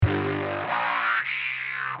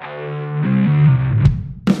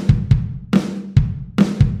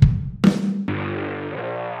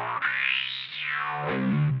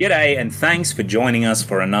G'day, and thanks for joining us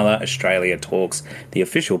for another Australia Talks, the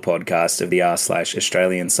official podcast of the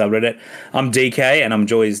r/Australian subreddit. I'm DK, and I'm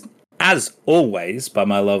joined, as always, by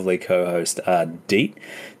my lovely co-host, Deet.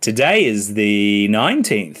 Today is the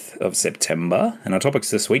 19th of September, and our topics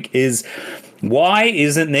this week is, why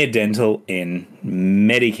isn't there dental in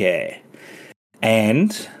Medicare?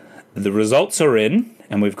 And the results are in,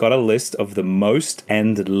 and we've got a list of the most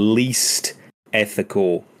and least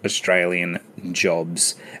ethical Australian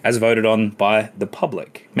jobs as voted on by the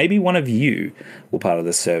public. Maybe one of you were part of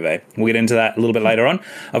this survey. We'll get into that a little bit later on.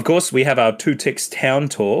 Of course, we have our Two Ticks Town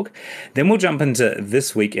Talk. Then we'll jump into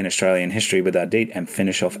This Week in Australian History with our Deet and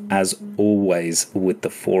finish off, as always, with the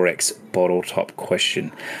Forex bottle top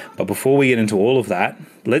question. But before we get into all of that,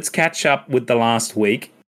 let's catch up with the last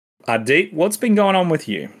week. Deet, what's been going on with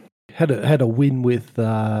you? Had a win with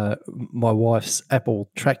my wife's Apple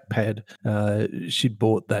trackpad. She'd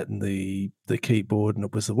bought that and the keyboard, and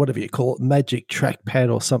it was whatever you call it, magic trackpad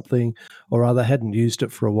or something or other. Hadn't used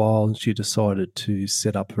it for a while, and she decided to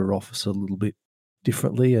set up her office a little bit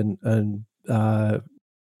differently and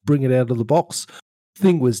bring it out of the box.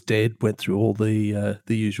 Thing was dead. Went through all the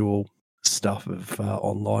usual stuff of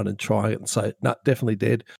online and trying it, and so no, definitely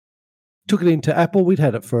dead. Took it into Apple. We'd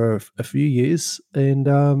had it for a few years,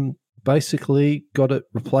 and basically got it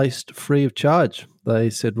replaced free of charge. They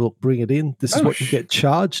said, "Well, bring it in. This is what you get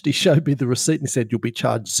charged." He showed me the receipt and he said, "You'll be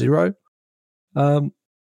charged $0." I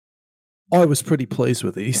was pretty pleased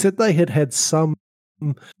with it. He said they had some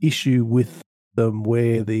issue with them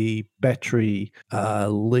where the battery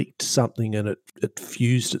leaked something and it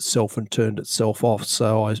fused itself and turned itself off.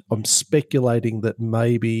 So I'm speculating that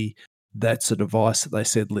maybe that's a device that they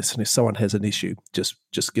said, listen, if someone has an issue, just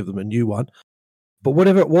give them a new one. But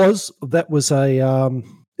whatever it was, that was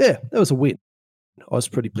that was a win. I was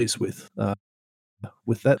pretty pleased with that.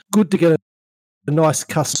 Good to get a nice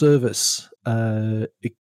customer service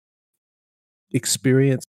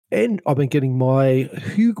experience. And I've been getting my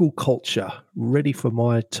Hugel culture ready for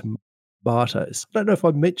my tomatoes. I don't know if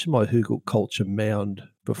I mentioned my Hugel culture mound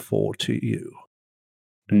before to you.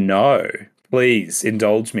 No. Please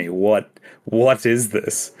indulge me. What is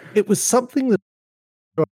this? It was something that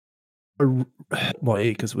my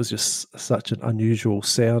ear, because it was just such an unusual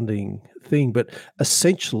sounding thing. But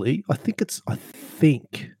essentially, I think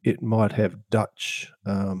it might have Dutch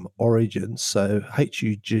origin. So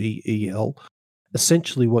Hugel.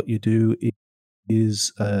 Essentially, what you do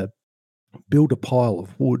is build a pile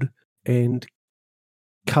of wood and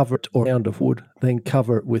cover it, or round of wood, then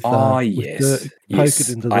cover it with yes, dirt, poke it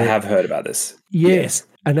into I have heard about this. Yes,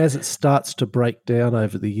 and as it starts to break down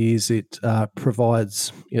over the years, it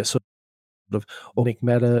provides sort of organic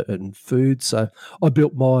matter and food. So I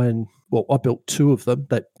built mine. Well, I built two of them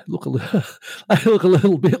that look a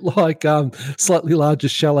little bit like slightly larger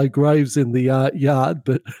shallow graves in the yard,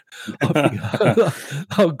 but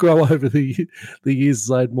I'll grow over the years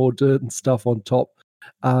as I had more dirt and stuff on top.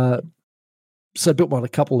 So I built one a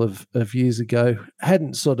couple of years ago.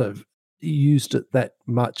 Hadn't sort of used it that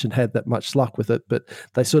much and had that much luck with it, but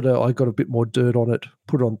I got a bit more dirt on it,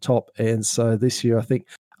 put it on top, and so this year I think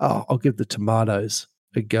I'll give the tomatoes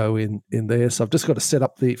a go in there. So I've just got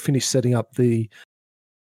to finish setting up the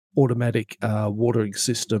automatic watering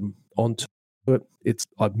system onto it.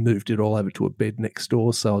 I've moved it all over to a bed next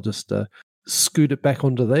door, so I'll just scoot it back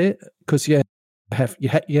onto there because how you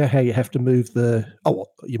have to move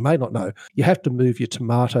you may not know, you have to move your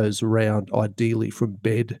tomatoes around ideally from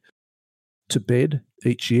bed to bed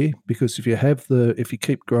each year, because if you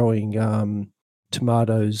keep growing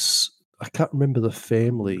tomatoes, I can't remember the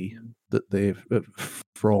family that they're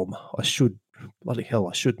from. I should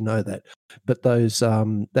know that, but those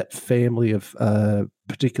that family of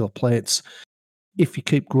particular plants, if you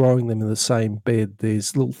keep growing them in the same bed,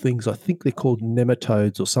 there's little things, I think they're called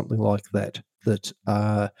nematodes or something like that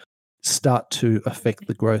start to affect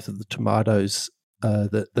the growth of the tomatoes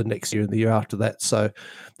the next year and the year after that. So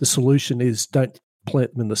the solution is don't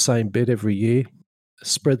plant them in the same bed every year,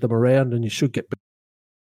 spread them around, and you should get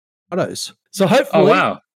tomatoes. So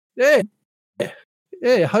hopefully,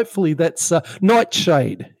 hopefully that's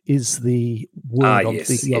nightshade is the word I'm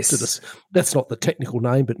thinking of. That's not the technical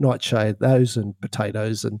name, but nightshade, those and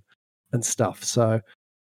potatoes and stuff. So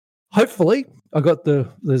hopefully, I got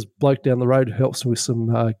there's a bloke down the road who helps me with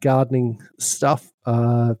some gardening stuff,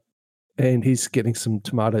 and he's getting some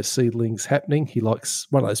tomato seedlings happening. He likes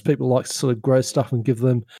one of those people who likes to sort of grow stuff and give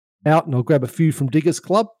them out, and I'll grab a few from Diggers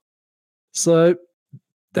Club. So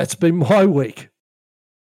that's been my week.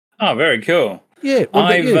 Oh, very cool. Yeah,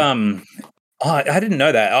 Oh, I didn't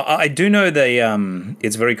know that. I do know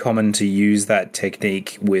it's very common to use that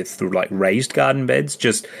technique with like raised garden beds,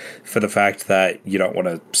 just for the fact that you don't want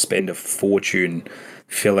to spend a fortune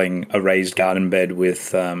filling a raised garden bed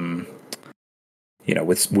with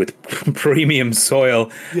with premium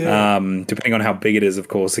soil. Yeah. Depending on how big it is, of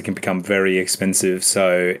course, it can become very expensive.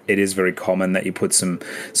 So it is very common that you put some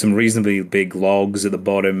reasonably big logs at the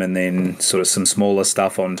bottom, and then sort of some smaller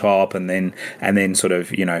stuff on top, and then sort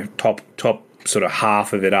of top sort of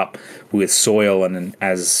half of it up with soil, and then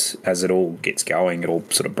as it all gets going, it all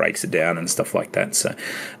sort of breaks it down and stuff like that. So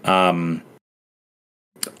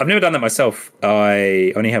I've never done that myself.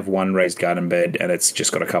 I only have one raised garden bed, and it's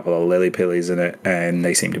just got a couple of lily pillies in it, and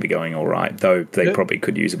they seem to be going all right, though they probably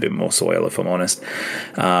could use a bit more soil, if I'm honest.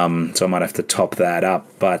 So I might have to top that up.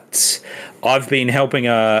 But I've been helping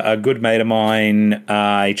a good mate of mine.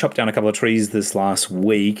 He chopped down a couple of trees this last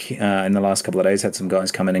week. In the last couple of days, had some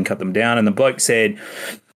guys come in and cut them down, and the bloke said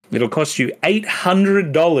it'll cost you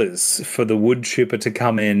 $800 for the wood chipper to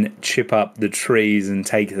come in, chip up the trees, and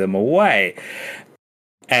take them away.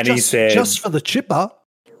 And he said, just for the chipper,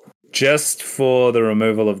 just for the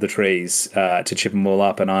removal of the trees, to chip them all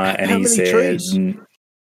up. And how he many said, trees?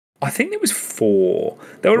 I think there was 4.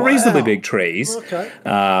 They were reasonably big trees. Okay.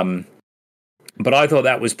 But I thought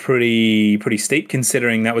that was pretty steep,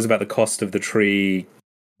 considering that was about the cost of the tree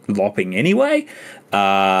lopping anyway.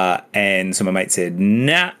 And so my mate said,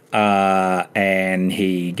 nah. And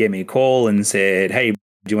he gave me a call and said, hey,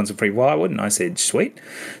 do you want some free firewood? And I said, sweet.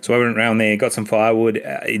 So I went around there, got some firewood.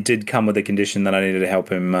 It did come with the condition that I needed to help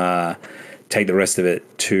him take the rest of it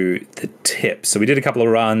to the tip. So we did a couple of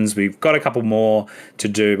runs. We've got a couple more to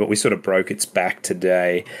do, but we sort of broke its back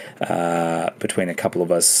today between a couple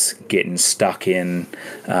of us getting stuck in.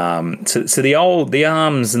 So the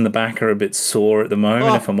arms and the back are a bit sore at the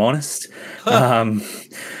moment, if I'm honest.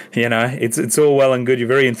 It's all well and good. You're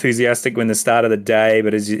very enthusiastic when the start of the day,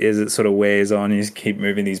 but as it sort of wears on, you just keep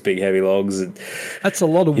moving these big heavy logs. That's a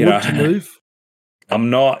lot of wood to move. I'm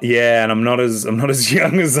not as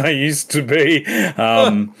young as I used to be.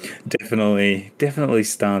 Definitely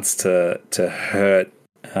starts to hurt.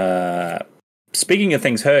 Speaking of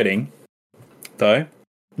things hurting, though,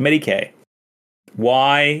 Medicare.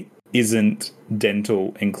 Why isn't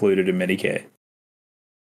dental included in Medicare?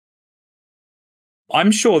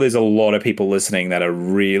 I'm sure there's a lot of people listening that are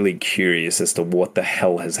really curious as to what the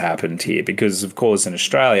hell has happened here, because, of course, in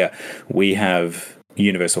Australia, we have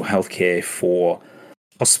universal healthcare for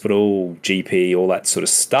hospital, GP, all that sort of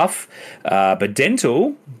stuff. But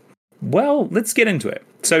dental, well, let's get into it.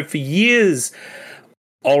 So for years,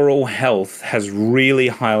 oral health has really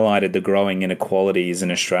highlighted the growing inequalities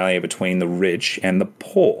in Australia between the rich and the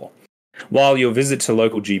poor. While your visit to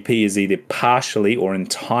local GP is either partially or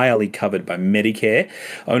entirely covered by Medicare,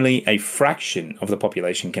 only a fraction of the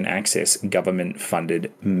population can access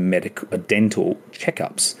government-funded dental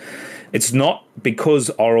checkups. It's not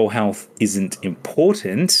because oral health isn't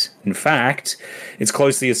important. In fact, it's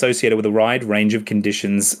closely associated with a wide range of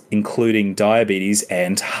conditions, including diabetes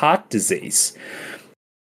and heart disease.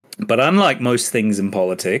 But unlike most things in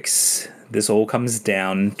politics, this all comes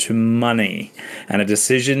down to money, and a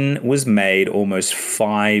decision was made almost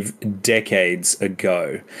 5 decades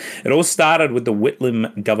ago. It all started with the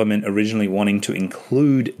Whitlam government originally wanting to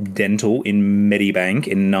include dental in Medibank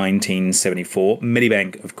in 1974.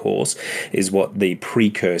 Medibank, of course, is what the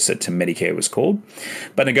precursor to Medicare was called.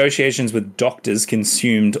 But negotiations with doctors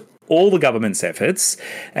consumed all the government's efforts,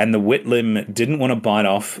 and the Whitlam didn't want to bite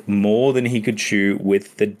off more than he could chew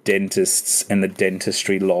with the dentists and the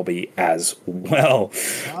dentistry lobby as well.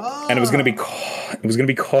 And it was going to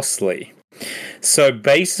be costly. So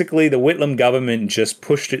basically, the Whitlam government just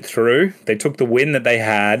pushed it through. They took the win that they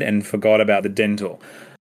had and forgot about the dental.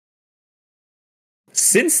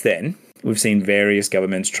 Since then, we've seen various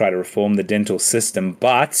governments try to reform the dental system,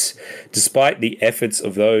 but despite the efforts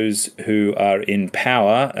of those who are in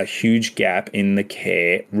power, a huge gap in the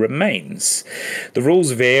care remains. The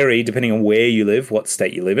rules vary depending on where you live, what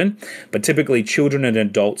state you live in, but typically children and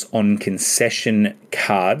adults on concession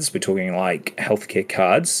cards, we're talking like healthcare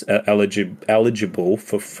cards, are eligible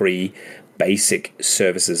for free basic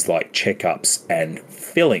services like checkups and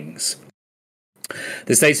fillings.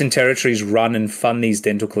 The states and territories run and fund these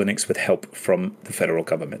dental clinics with help from the federal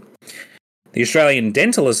government. The Australian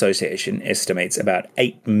Dental Association estimates about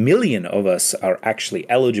 8 million of us are actually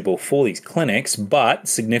eligible for these clinics, but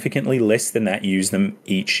significantly less than that use them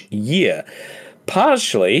each year.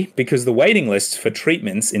 Partially because the waiting lists for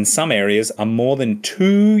treatments in some areas are more than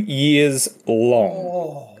 2 years long.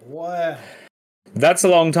 Oh, wow. That's a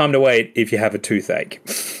long time to wait if you have a toothache.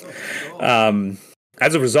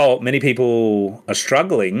 as a result, many people are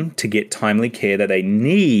struggling to get timely care that they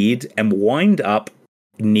need and wind up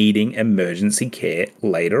needing emergency care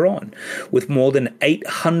later on, with more than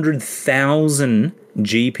 800,000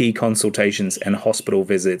 GP consultations and hospital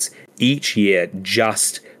visits each year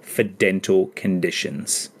just for dental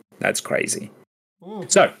conditions. That's crazy.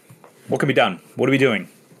 So, what can be done? What are we doing?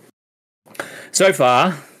 So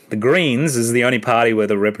far, the Greens is the only party where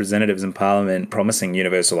the representatives in Parliament promising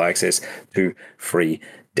universal access to free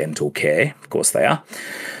dental care. Of course they are.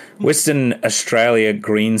 Western Australia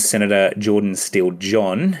Greens Senator Jordan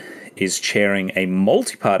Steele-John is chairing a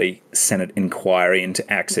multi-party Senate inquiry into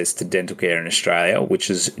access to dental care in Australia, which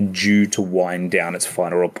is due to wind down its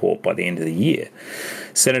final report by the end of the year.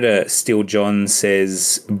 Senator Steele-John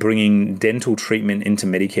says bringing dental treatment into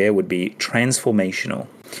Medicare would be transformational.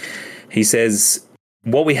 He says,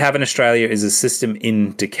 what we have in Australia is a system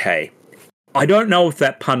in decay. I don't know if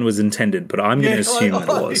that pun was intended, but I'm going to assume that it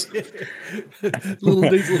was.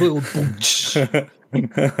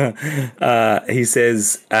 He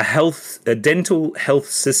says, a dental health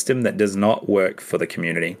system that does not work for the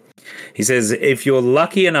community. He says, if you're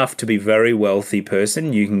lucky enough to be a very wealthy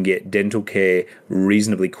person, you can get dental care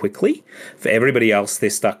reasonably quickly. For everybody else, they're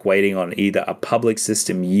stuck waiting on either a public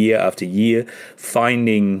system year after year,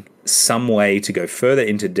 finding some way to go further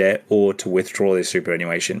into debt or to withdraw their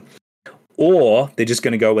superannuation. Or they're just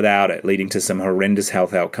going to go without it, leading to some horrendous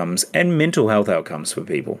health outcomes and mental health outcomes for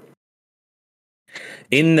people.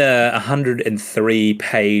 In the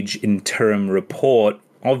 103-page interim report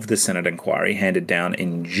of the Senate inquiry handed down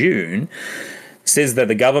in June, says that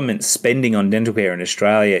the government spending on dental care in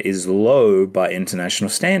Australia is low by international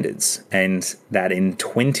standards, and that in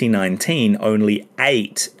 2019, only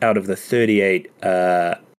 8 out of the 38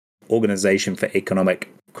 Organisation for Economic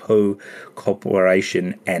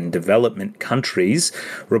Cooperation and Development countries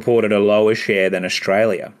reported a lower share than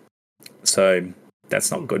Australia. So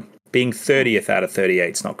that's not good. Being 30th out of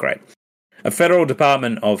 38 is not great. A Federal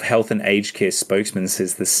Department of Health and Aged Care spokesman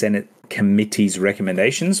says the Senate committee's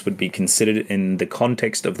recommendations would be considered in the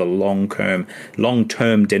context of the long-term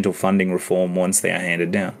dental funding reform once they are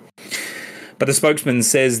handed down. But the spokesman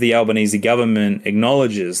says the Albanese government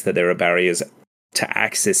acknowledges that there are barriers to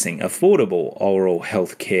accessing affordable oral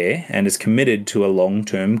health care and is committed to a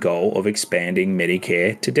long-term goal of expanding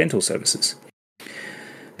Medicare to dental services.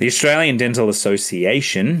 The Australian Dental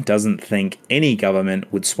Association doesn't think any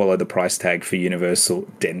government would swallow the price tag for universal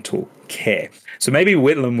dental care. So maybe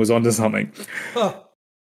Whitlam was onto something.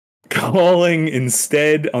 Calling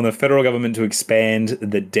instead on the federal government to expand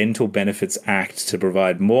the Dental Benefits Act to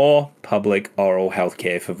provide more public oral health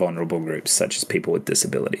care for vulnerable groups, such as people with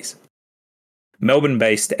disabilities.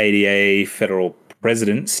 Melbourne-based ADA federal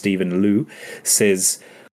president Stephen Liu says,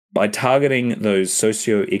 by targeting those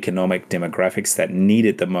socio-economic demographics that need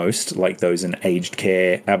it the most, like those in aged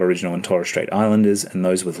care, Aboriginal and Torres Strait Islanders, and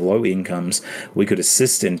those with low incomes, we could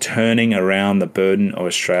assist in turning around the burden of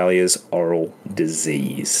Australia's oral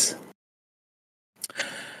disease.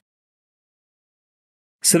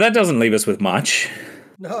 So that doesn't leave us with much.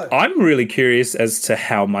 No. I'm really curious as to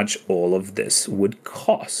how much all of this would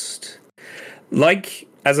cost. Like,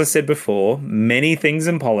 as I said before, many things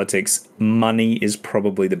in politics, money is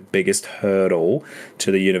probably the biggest hurdle to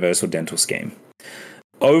the universal dental scheme.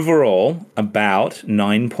 Overall, about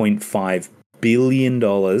 $9.5 billion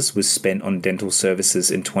was spent on dental services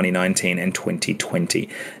in 2019 and 2020,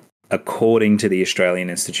 according to the Australian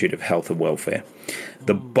Institute of Health and Welfare.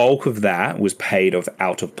 The bulk of that was paid of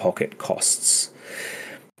out-of-pocket costs.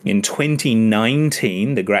 In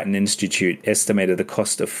 2019, the Grattan Institute estimated the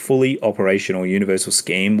cost of fully operational universal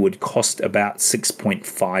scheme would cost about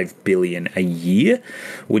 $6.5 billion a year,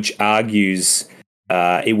 which argues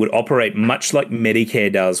it would operate much like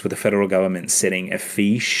Medicare does, with the federal government setting a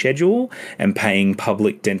fee schedule and paying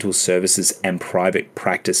public dental services and private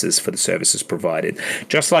practices for the services provided,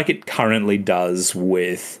 just like it currently does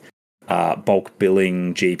with bulk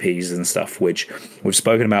billing GPs and stuff, which we've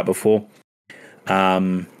spoken about before.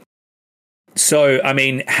 So, I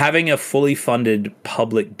mean, having a fully funded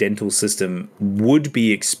public dental system would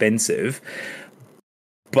be expensive,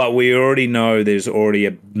 but we already know there's already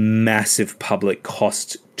a massive public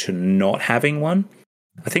cost to not having one.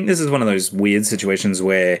 I think this is one of those weird situations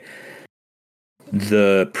where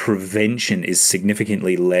the prevention is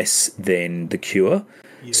significantly less than the cure.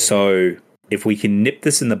 Yeah. So if we can nip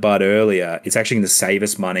this in the bud earlier, it's actually going to save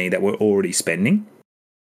us money that we're already spending.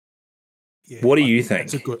 Yeah, what do you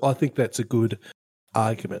think? I think that's a good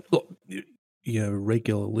argument. Look,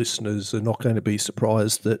 regular listeners are not going to be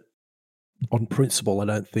surprised that, on principle, I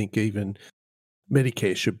don't think even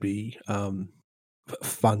Medicare should be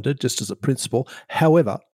funded just as a principle.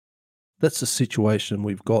 However, that's the situation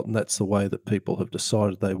we've got, and that's the way that people have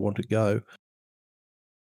decided they want to go.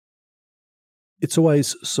 It's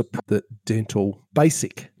always that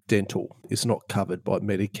basic dental is not covered by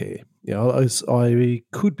Medicare. I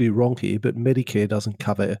could be wrong here, but Medicare doesn't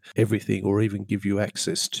cover everything or even give you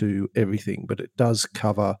access to everything, but it does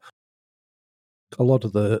cover a lot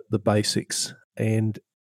of the basics. And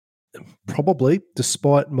probably,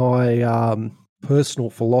 despite my personal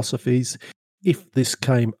philosophies, if this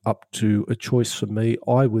came up to a choice for me,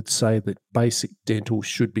 I would say that basic dental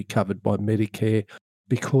should be covered by Medicare,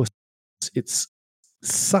 because it's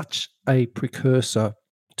such a precursor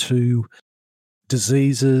to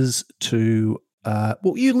diseases, to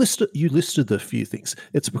you listed a few things.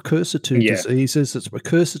 It's a precursor to diseases. It's a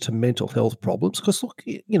precursor to mental health problems. Because look,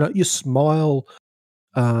 your smile,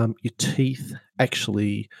 your teeth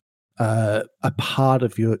actually are part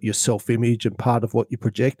of your self-image and part of what you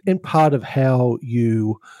project and part of how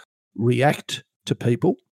you react to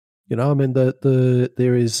people. I mean,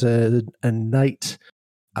 there is an innate,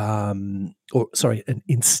 an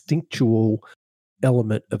instinctual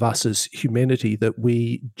element of us as humanity that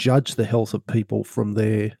we judge the health of people from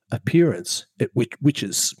their appearance, which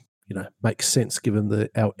is, makes sense given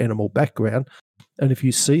our animal background. And if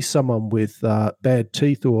you see someone with bad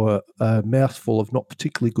teeth or a mouthful of not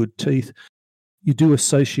particularly good teeth, you do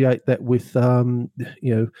associate that with, a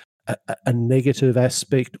negative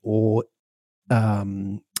aspect, or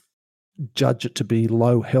judge it to be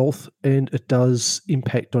low health, and it does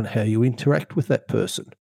impact on how you interact with that person.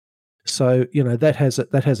 So, that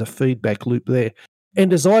has a feedback loop there.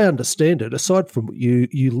 And as I understand it, aside from what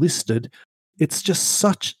you listed, it's just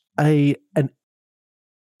such I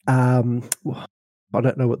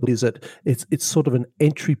don't know what is it. It's sort of an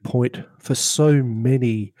entry point for so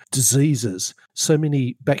many diseases, so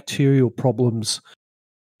many bacterial problems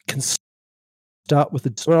can start with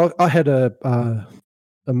it. Well, I had a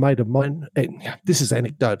mate of mine, and this is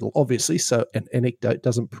anecdotal, obviously, so an anecdote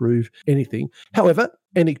doesn't prove anything. However,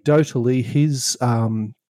 anecdotally, his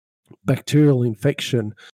bacterial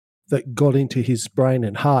infection that got into his brain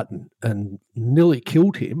and heart and nearly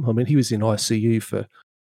killed him. I mean, he was in ICU for,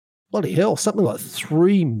 bloody hell, something like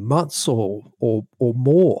 3 months or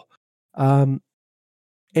more.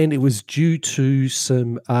 And it was due to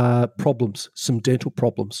some problems, some dental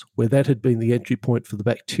problems, where that had been the entry point for the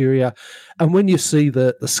bacteria. And when you see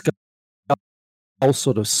the skull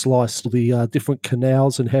sort of slice the different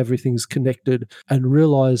canals and how everything's connected, and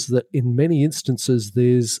realize that in many instances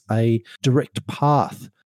there's a direct path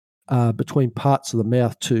between parts of the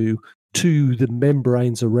mouth to the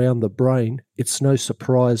membranes around the brain, it's no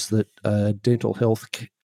surprise that bad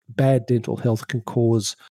dental health can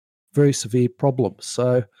cause very severe problems.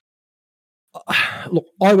 So, look,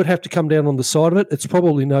 I would have to come down on the side of it. It's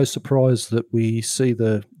probably no surprise that we see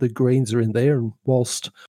the greens are in there. And whilst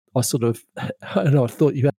I I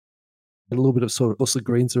thought you had a little bit of sort of, whilst the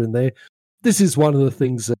greens are in there, this is one of the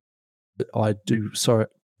things that I do. So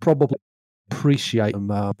probably appreciate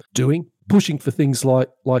them doing, pushing for things like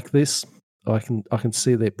this. I can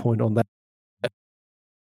see their point on that.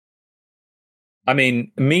 I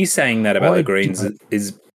mean, me saying that about the greens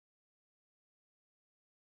is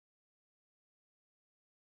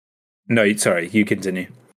no. Sorry, you continue.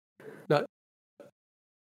 No.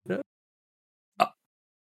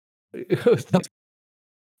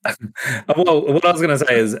 Well, what I was going to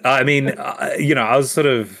say is, I mean, I was sort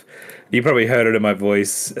of. You probably heard it in my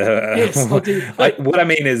voice. Yes, I did. What I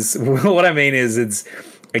mean is, it's.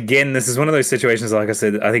 Again, this is one of those situations, like I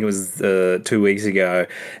said, I think it was 2 weeks ago,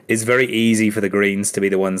 it's very easy for the Greens to be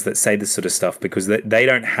the ones that say this sort of stuff because they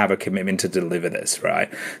don't have a commitment to deliver this, right?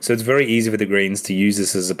 So it's very easy for the Greens to use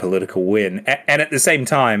this as a political win. And at the same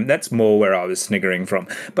time, that's more where I was sniggering from.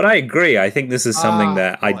 But I agree. I think this is something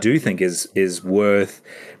that I do think is worth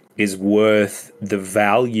the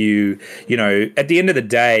value. At the end of the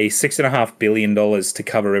day, $6.5 billion to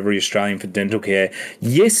cover every Australian for dental care.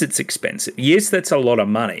 Yes, it's expensive. Yes, that's a lot of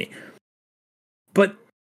money. But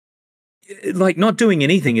not doing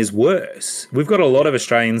anything is worse. We've got a lot of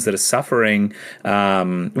Australians that are suffering.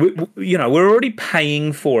 We're already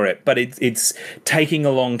paying for it, but it's taking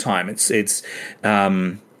a long time.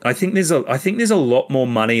 I think there's a lot more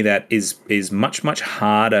money that is much, much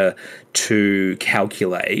harder to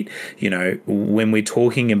calculate, when we're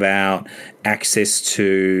talking about access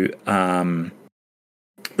to,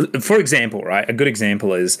 for example, right? A good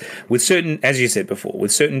example is with certain, as you said before,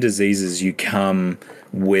 with certain diseases, you come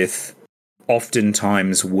with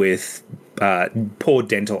oftentimes with poor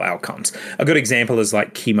dental outcomes. A good example is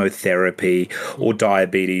like chemotherapy or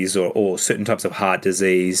diabetes or certain types of heart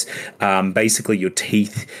disease. Basically, your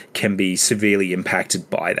teeth can be severely impacted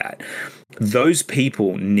by that. Those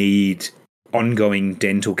people need ongoing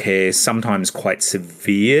dental care, sometimes quite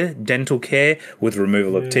severe dental care with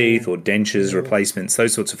removal of teeth or dentures, replacements,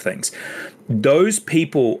 those sorts of things. Those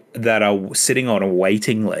people that are sitting on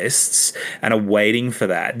waiting lists and are waiting for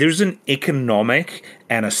that, there's an economic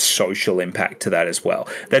and a social impact to that as well.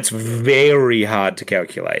 That's very hard to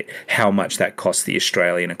calculate how much that costs the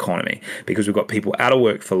Australian economy, because we've got people out of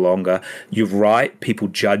work for longer. You're right, people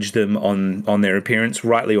judge them on their appearance,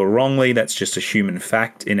 rightly or wrongly. That's just a human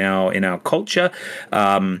fact in our culture.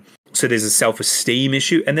 So there's a self-esteem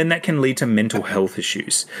issue, and then that can lead to mental health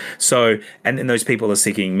issues. So, and then those people are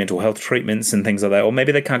seeking mental health treatments and things like that, or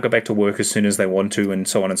maybe they can't go back to work as soon as they want to, and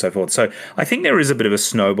so on and so forth. So I think there is a bit of a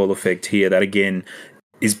snowball effect here that, again,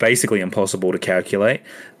 is basically impossible to calculate.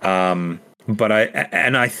 But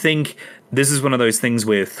I think this is one of those things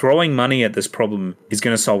where throwing money at this problem is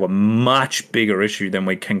going to solve a much bigger issue than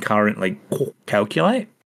we can currently calculate.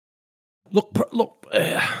 Look,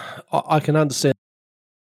 I can understand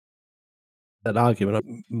that argument.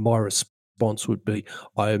 My response would be,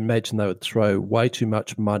 I imagine they would throw way too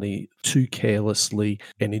much money too carelessly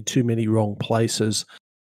and in too many wrong places.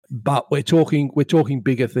 But we're talking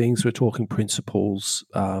bigger things. We're talking principles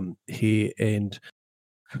here, and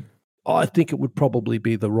I think it would probably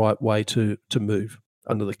be the right way to move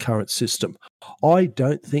under the current system. I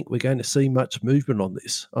don't think we're going to see much movement on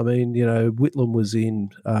this. I mean, Whitlam was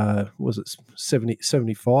in, was it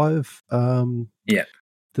 75? Yeah.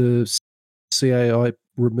 The CAI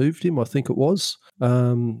removed him, I think it was.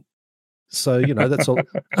 So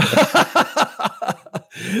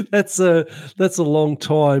that's a that's a long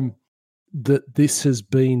time that this has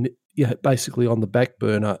been basically on the back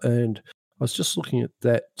burner. And I was just looking at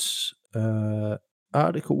that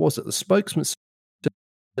article. Was it the spokesman said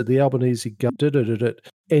the Albanese government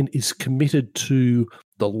and is committed to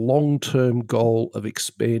the long-term goal of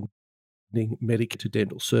expanding Medicare to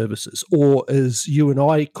dental services, or as you and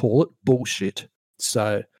I call it, bullshit.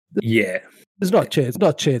 So yeah, there's not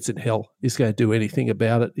a chance in hell he's going to do anything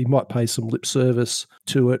about it. He might pay some lip service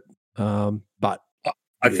to it, but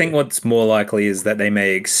I think what's more likely is that they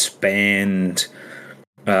may expand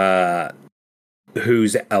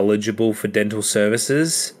who's eligible for dental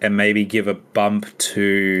services and maybe give a bump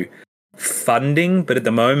to funding, but at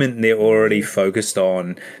the moment they're already focused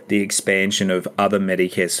on the expansion of other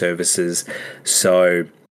Medicare services. So,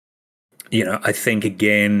 I think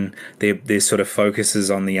again their sort of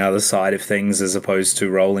focuses on the other side of things as opposed to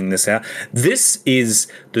rolling this out. This is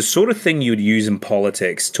the sort of thing you'd use in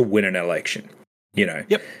politics to win an election.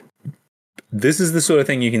 Yep. This is the sort of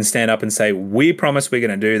thing you can stand up and say, we promise we're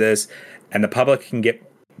going to do this, and the public can get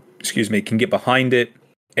behind it,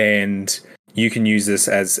 and you can use this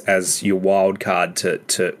as your wild card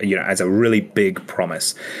to as a really big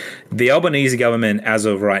promise. The Albanese government, as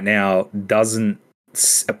of right now, doesn't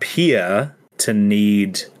appear to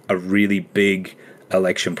need a really big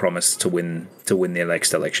election promise to win the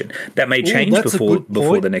next election. That may change before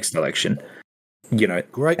the next election.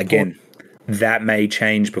 Great again. Point. That may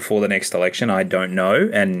change before the next election. I don't know.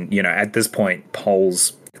 And, at this point,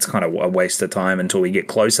 polls, it's kind of a waste of time until we get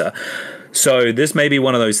closer. So this may be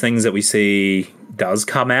one of those things that we see does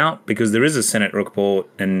come out, because there is a Senate report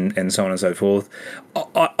and so on and so forth.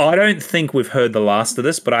 I don't think we've heard the last of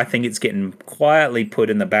this, but I think it's getting quietly put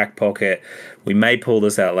in the back pocket. We may pull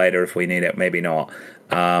this out later if we need it, maybe not.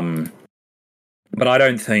 But I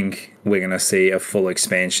don't think we're going to see a full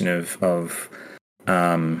expansion of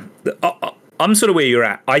I'm sort of where you're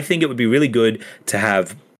at. I think it would be really good to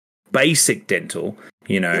have basic dental,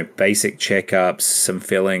 basic checkups, some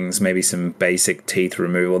fillings, maybe some basic teeth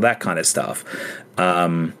removal, that kind of stuff,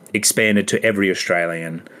 expanded to every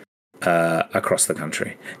Australian across the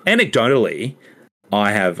country. Anecdotally,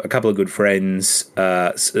 I have a couple of good friends,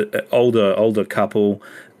 older couple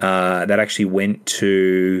that actually went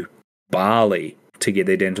to Bali to get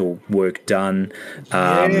their dental work done.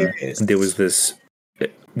 Yes. There was this,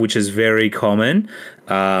 which is very common,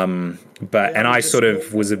 and I sort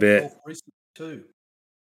of was a bit... Too.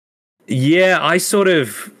 Yeah, I sort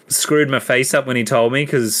of screwed my face up when he told me,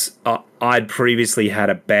 because I'd previously had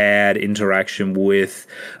a bad interaction with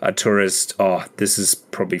a tourist. Oh, this is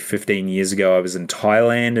probably 15 years ago. I was in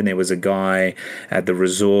Thailand, and there was a guy at the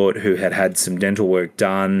resort who had some dental work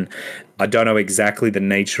done. I don't know exactly the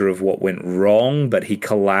nature of what went wrong, but he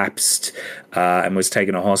collapsed and was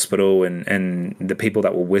taken to hospital, and the people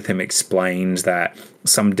that were with him explained that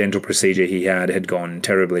some dental procedure he had gone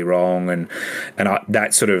terribly wrong, and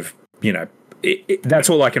that sort of, that's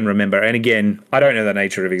all I can remember. And again, I don't know the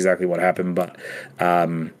nature of exactly what happened, but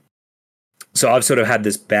so I've sort of had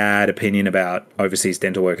this bad opinion about overseas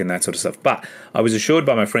dental work and that sort of stuff. But I was assured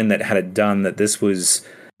by my friend that had it done that this was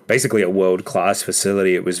basically a world-class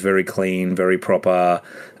facility. It was very clean, very proper,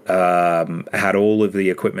 had all of the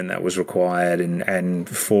equipment that was required, and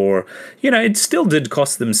for, it still did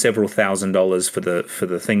cost them several $1,000s for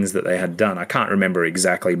the things that they had done. I can't remember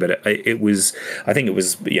exactly, but it was, I think it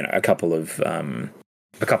was, a couple of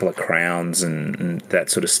crowns and that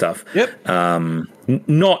sort of stuff. Yep.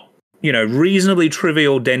 Not, reasonably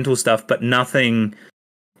trivial dental stuff, but nothing,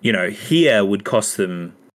 here would cost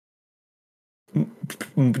them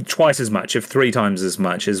twice as much, if 3 times as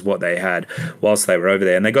much as what they had whilst they were over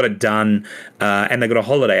there, and they got it done, and they got a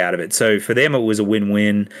holiday out of it. So for them, it was a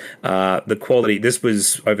win-win. The quality, this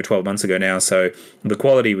was over 12 months ago now, so the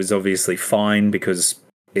quality was obviously fine, because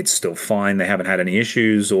it's still fine. They haven't had any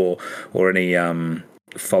issues or any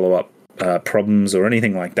follow-up problems or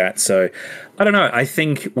anything like that. So I don't know. I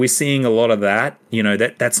think we're seeing a lot of that.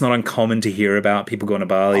 That's not uncommon to hear about people going to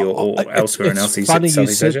Bali or elsewhere in Southeast Asia. It's funny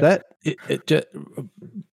you said that.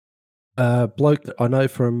 Bloke that I know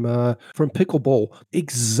from pickleball,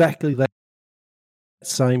 exactly that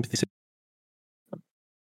same thing.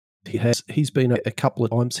 He's been a couple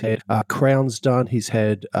of times, had crowns done. He's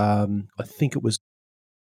had, I think it was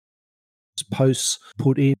posts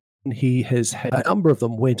put in. He has had a number of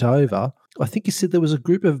them went over. I think he said there was a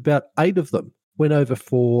group of about 8 of them went over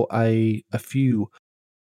for a few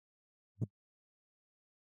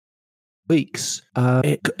weeks.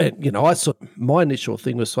 And I saw, my initial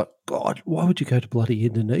thing was like, God, why would you go to bloody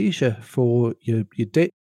Indonesia for your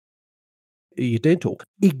dental?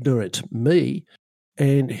 Ignorant me.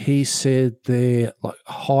 And he said they're like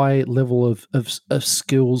high level of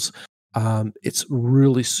skills. It's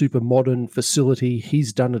really super modern facility.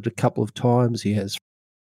 He's done it a couple of times. He has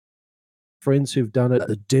friends who've done it.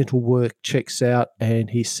 The dental work checks out, and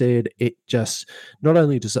he said it just, not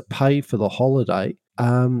only does it pay for the holiday,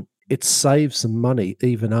 it saves some money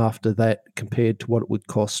even after that compared to what it would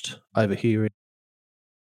cost over here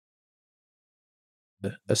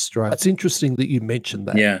in Australia. It's interesting that you mentioned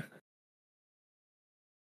that. Yeah.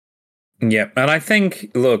 Yeah, and I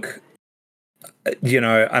think, look,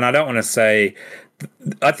 and I don't want to say,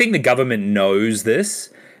 I think the government knows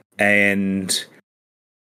this, and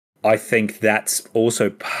I think that's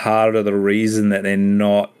also part of the reason that they're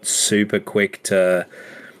not super quick to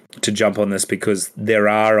jump on this, because there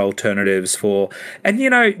are alternatives for, and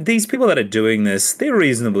these people that are doing this, they're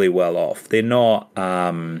reasonably well off. They're not,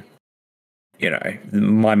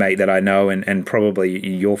 my mate that I know, and probably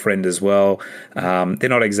your friend as well, they're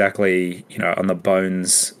not exactly, on the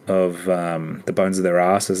bones of their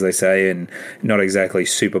ass, as they say, and not exactly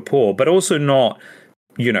super poor, but also not,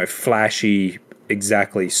 flashy,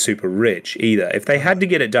 exactly super rich either. If they had to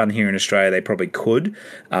get it done here in Australia, they probably could,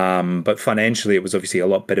 but financially it was obviously a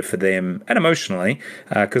lot better for them, and emotionally,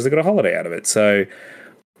 because they got a holiday out of it. So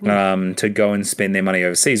to go and spend their money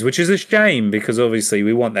overseas, which is a shame, because obviously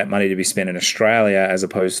we want that money to be spent in Australia as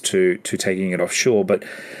opposed to taking it offshore. But,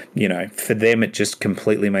 for them, it just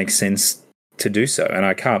completely makes sense to do so, and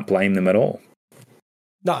I can't blame them at all.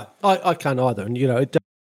 No, I can't either. And,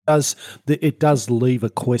 it does leave a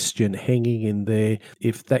question hanging in there,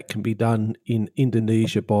 if that can be done in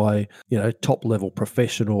Indonesia by, top-level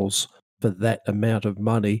professionals for that amount of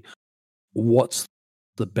money. What's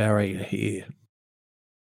the barrier here?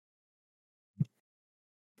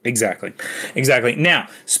 Exactly. Now,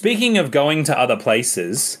 speaking of going to other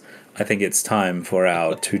places, I think it's time for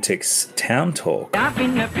our Two Ticks Town Talk. I've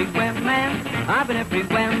been everywhere, man.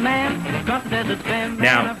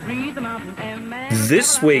 Now,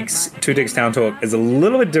 this week's Two Ticks Town Talk is a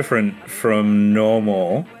little bit different from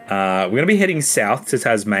normal. We're going to be heading south to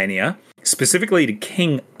Tasmania, specifically to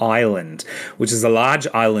King Island, which is a large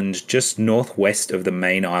island just northwest of the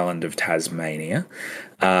main island of Tasmania.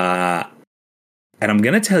 And I'm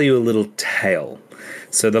going to tell you a little tale.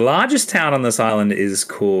 So the largest town on this island is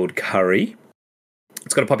called Curry.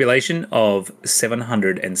 It's got a population of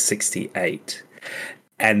 768.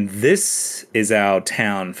 And this is our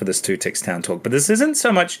town for this Two Ticks Town Talk. But this isn't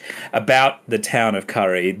so much about the town of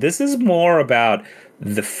Curry. This is more about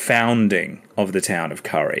the founding of the town of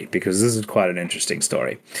Curry, because this is quite an interesting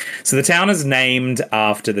story. So the town is named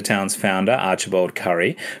after the town's founder, Archibald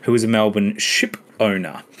Curry, who was a Melbourne ship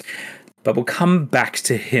owner. But we'll come back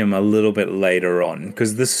to him a little bit later on,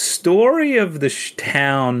 because the story of the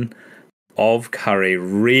town of Curry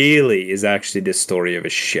really is actually the story of a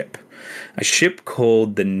ship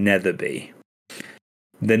called the Netherby.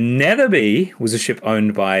 The Netherby was a ship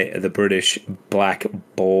owned by the British Black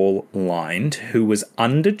Ball Line, who was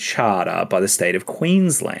under charter by the state of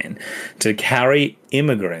Queensland to carry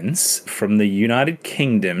immigrants from the United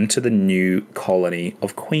Kingdom to the new colony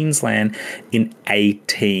of Queensland in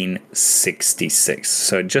 1866,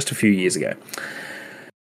 so just a few years ago.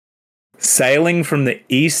 Sailing from the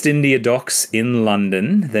East India Docks in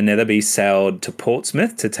London, the Netherby sailed to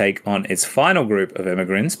Portsmouth to take on its final group of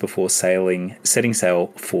immigrants before setting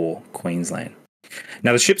sail for Queensland.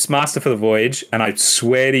 Now, the ship's master for the voyage, and I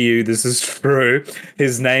swear to you this is true,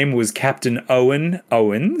 his name was Captain Owen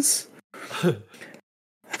Owens.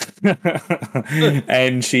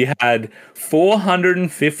 And she had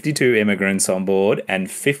 452 immigrants on board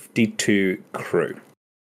and 52 crew.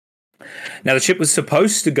 Now, the ship was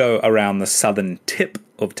supposed to go around the southern tip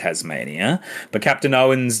of Tasmania, but Captain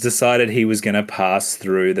Owens decided he was going to pass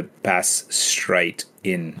through the Bass Strait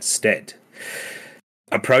instead.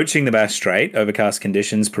 Approaching the Bass Strait, overcast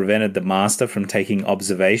conditions prevented the master from taking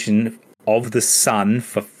observation of the sun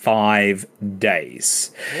for 5 days.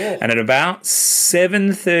 Yeah. And at about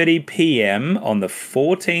 7:30 p.m. on the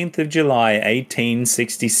 14th of July,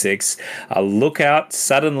 1866, a lookout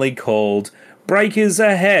suddenly called, "Breakers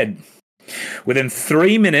ahead." Within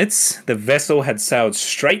 3 minutes, the vessel had sailed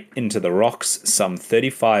straight into the rocks some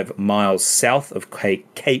 35 miles south of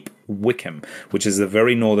Cape Wickham, which is the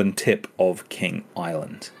very northern tip of King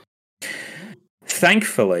Island.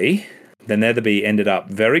 Thankfully, the Netherby ended up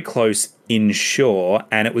very close inshore,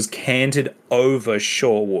 and it was canted over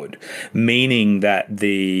shoreward, meaning that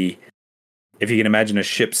if you can imagine a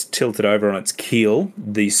ship's tilted over on its keel,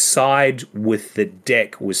 the side with the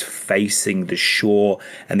deck was facing the shore,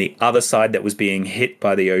 and the other side that was being hit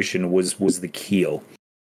by the ocean was the keel.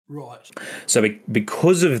 Right. So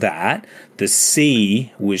because of that, the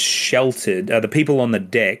sea was sheltered. The people on the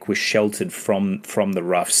deck were sheltered from the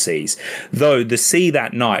rough seas, though the sea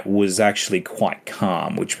that night was actually quite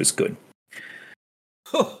calm, which was good.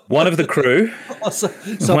 One of the crew... wasn't...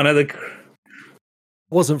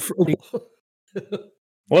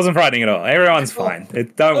 Wasn't frightening at all. Everyone's fine.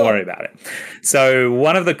 Don't worry about it. So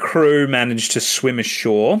one of the crew managed to swim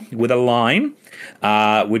ashore with a line,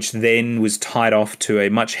 which then was tied off to a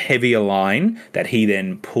much heavier line that he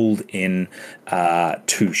then pulled in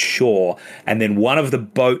to shore. And then one of the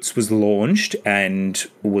boats was launched and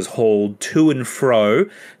was hauled to and fro,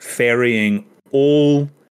 ferrying all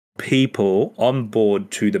people on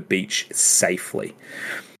board to the beach safely.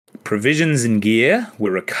 Provisions and gear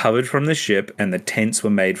were recovered from the ship, and the tents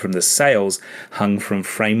were made from the sails hung from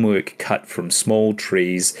framework cut from small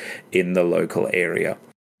trees in the local area.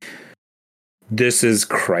 This is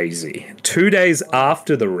crazy. 2 days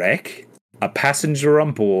after the wreck, a passenger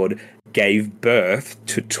on board gave birth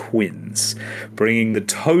to twins, bringing the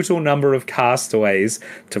total number of castaways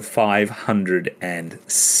to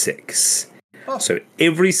 506. So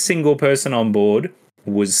every single person on board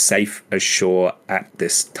was safe ashore at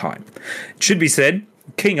this time. It should be said,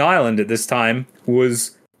 King Island at this time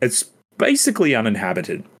it's basically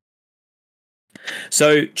uninhabited.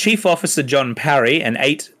 So Chief Officer John Parry and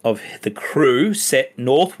 8 of the crew set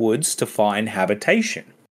northwards to find habitation.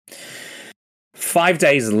 5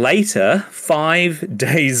 days later,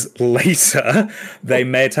 they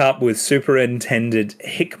met up with Superintendent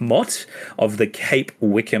Hickmott of the Cape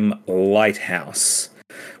Wickham Lighthouse,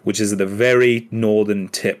 which is at the very northern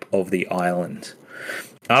tip of the island.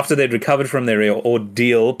 After they'd recovered from their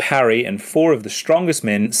ordeal, Parry and 4 of the strongest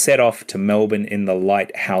men set off to Melbourne in the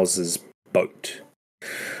lighthouse's boat.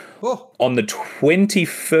 Oh. On the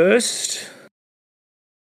 21st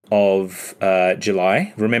of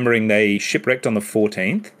July, remembering they shipwrecked on the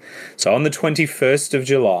 14th, so on the 21st of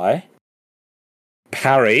July,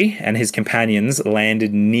 Parry and his companions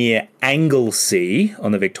landed near Anglesea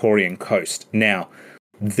on the Victorian coast. Now,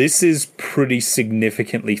 this is pretty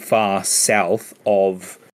significantly far south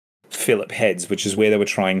of Phillip Heads, which is where they were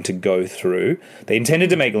trying to go through. They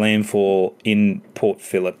intended to make landfall in Port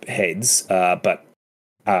Phillip Heads, but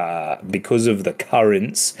because of the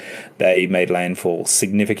currents, they made landfall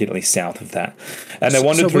significantly south of that. And they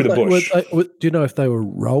wandered through the bush. Do you know if they were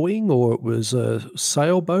rowing or it was a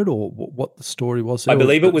sailboat or what the story was? I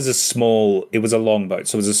believe it was a long boat,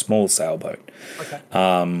 so it was a small sailboat. Okay.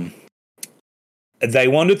 They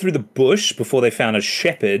wandered through the bush before they found a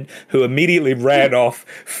shepherd who immediately ran off,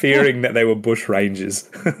 fearing that they were bush rangers.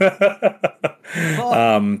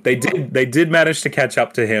 They did manage to catch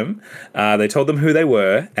up to him. They told them who they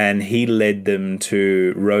were, and he led them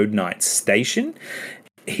to Road Knight Station.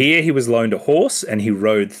 Here he was loaned a horse, and he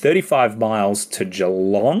rode 35 miles to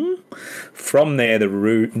Geelong. From there, the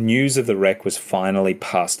news of the wreck was finally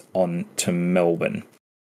passed on to Melbourne.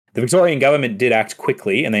 The Victorian government did act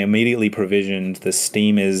quickly, and they immediately provisioned the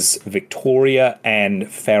steamers Victoria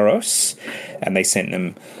and Pharos, and they sent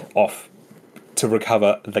them off to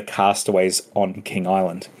recover the castaways on King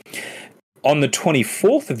Island. On the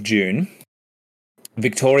 24th of June,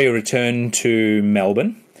 Victoria returned to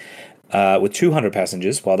Melbourne with 200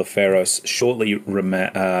 passengers, while the Pharos shortly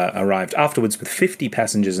arrived afterwards with 50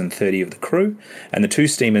 passengers and 30 of the crew, and the two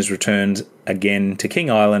steamers returned again to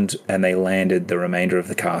King Island, and they landed the remainder of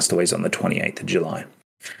the castaways on the 28th of July.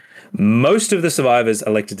 Most of the survivors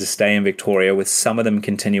elected to stay in Victoria, with some of them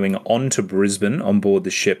continuing on to Brisbane on board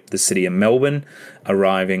the ship the City of Melbourne,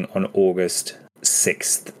 arriving on August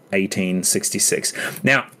 6th, 1866.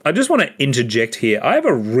 Now, I just want to interject here. I have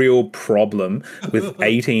a real problem with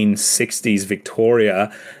 1860s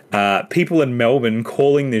Victoria. People in Melbourne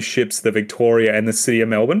calling the ships the Victoria and the City of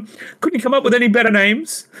Melbourne. Couldn't you come up with any better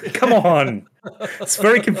names? Come on. It's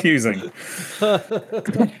very confusing.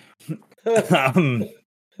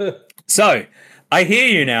 So, I hear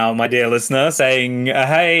you now, my dear listener, saying,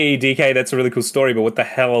 hey, DK, that's a really cool story, but what the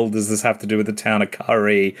hell does this have to do with the town of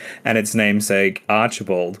Curry and its namesake,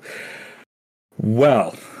 Archibald?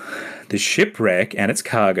 Well, the shipwreck and its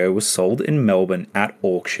cargo was sold in Melbourne at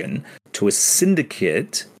auction to a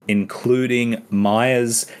syndicate including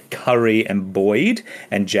Myers, Curry and Boyd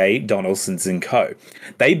and J. Donaldson's & Co.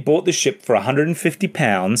 They bought the ship for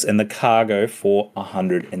 £150 and the cargo for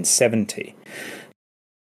 $170.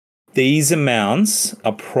 These amounts,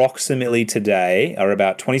 approximately today, are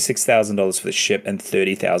about $26,000 for the ship and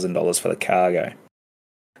 $30,000 for the cargo.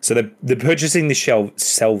 So they're purchasing the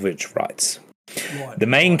salvage rights. Right. The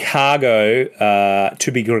main cargo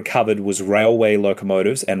to be recovered was railway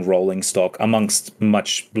locomotives and rolling stock, amongst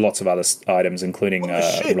lots of other items, including the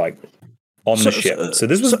ship. So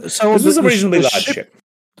this was a reasonably large ship.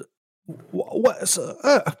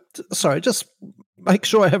 Sorry, just make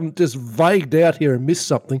sure I haven't just vagued out here and missed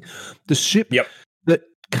something. The ship that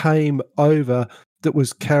came over that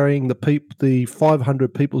was carrying the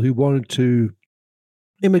 500 people who wanted to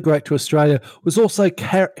immigrate to Australia was also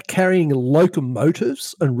carrying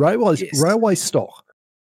locomotives and railway stock.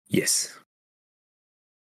 Yes.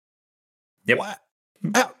 Yep. Wow.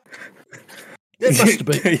 That must have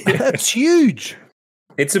been. That's huge.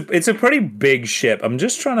 It's a pretty big ship. I'm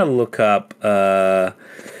just trying to look up.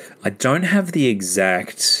 I don't have the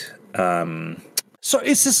exact. So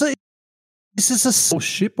is this a small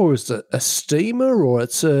ship or is it a steamer or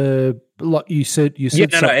it's a like you said? They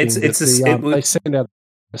send out.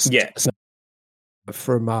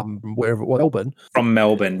 From wherever Melbourne. From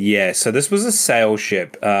Melbourne, yeah. So this was a sail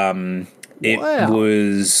ship. It's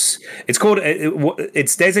called.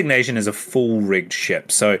 Its designation is a full rigged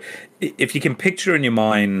ship. So if you can picture in your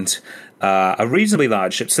mind a reasonably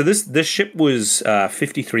large ship. So this ship was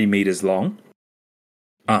 53 meters long,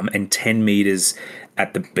 and 10 meters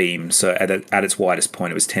at the beam. So at its widest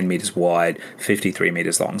point, it was 10 meters wide, 53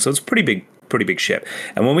 meters long. So it's pretty big ship.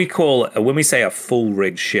 And when we say a full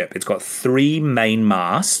rigged ship, it's got 3 main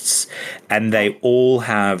masts, and they all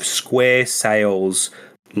have square sails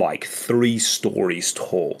like 3 stories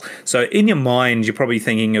tall. So in your mind, you're probably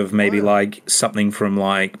thinking of maybe like something from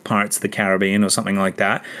like Pirates of the Caribbean or something like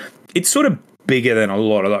that. It's sort of bigger than a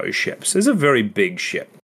lot of those ships. It's a very big ship.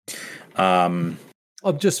 I'm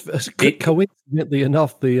just coincidentally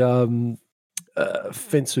enough, the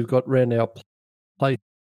fence we've got around our place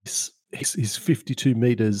is 52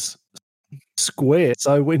 meters square.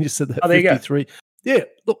 So when you said that 53,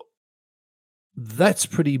 look, that's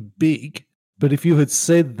pretty big. But if you had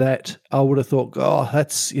said that, I would have thought,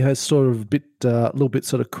 that's sort of a little bit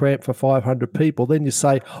sort of cramped for 500 people. Then you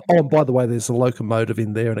say, and by the way, there's a locomotive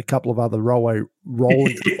in there and a couple of other rolling.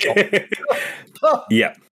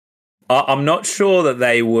 Yeah. I'm not sure that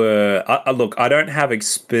they were. Look, I don't have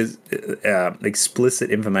explicit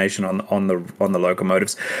information on the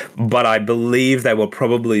locomotives, but I believe they were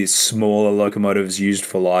probably smaller locomotives used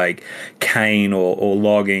for like cane or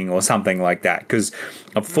logging or something like that. Because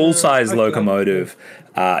a full size locomotive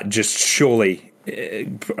just surely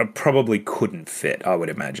probably couldn't fit. I would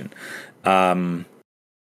imagine,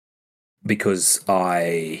 because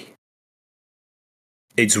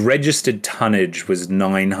its registered tonnage was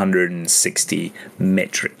 960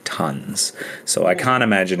 metric tons. So I can't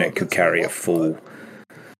imagine it could carry a full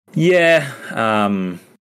Yeah.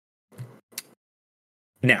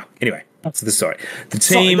 Now, anyway, that's the story. The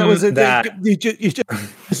team you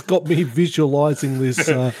just got me visualizing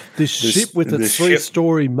this this ship with its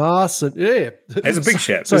three-story mast, and it's a big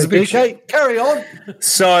ship. Sorry, DK, ship. Carry on.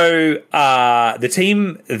 So the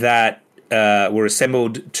team that were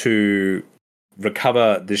assembled to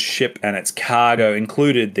recover the ship and its cargo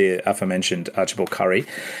included the aforementioned Archibald Curry,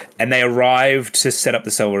 and they arrived to set up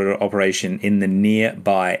the salvage operation in the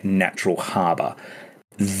nearby natural harbour.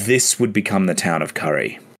 This would become the town of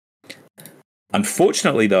Curry.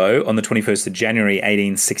 Unfortunately, though, on the 21st of January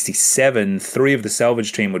 1867, 3 of the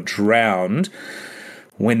salvage team were drowned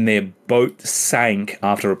when their boat sank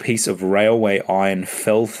after a piece of railway iron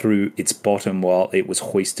fell through its bottom while it was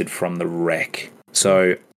hoisted from the wreck.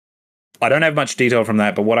 So I don't have much detail from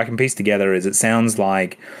that, but what I can piece together is it sounds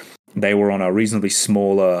like they were on a reasonably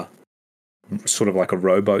smaller, sort of like a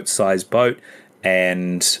rowboat-sized boat,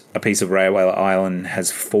 and a piece of railway iron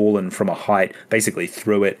has fallen from a height, basically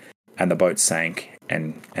through it, and the boat sank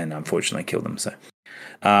and unfortunately killed them. So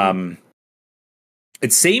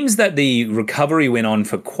it seems that the recovery went on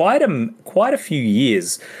for quite a few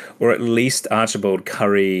years, or at least Archibald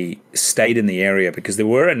Curry stayed in the area because there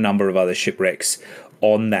were a number of other shipwrecks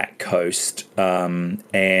on that coast,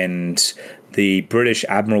 and the British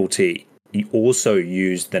Admiralty also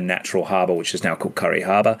used the natural harbour, which is now called Curry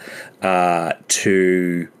Harbour,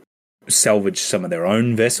 to salvage some of their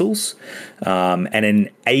own vessels. And in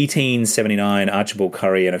 1879, Archibald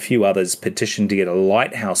Curry and a few others petitioned to get a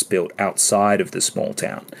lighthouse built outside of the small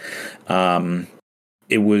town.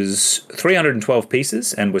 It was 312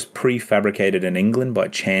 pieces and was prefabricated in England by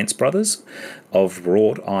Chance Brothers of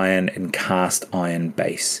wrought iron and cast iron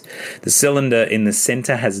base. The cylinder in the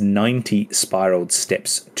centre has 90 spiraled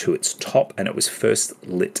steps to its top, and it was first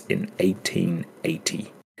lit in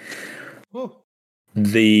 1880. Oh.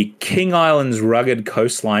 The King Island's rugged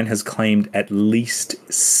coastline has claimed at least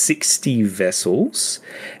 60 vessels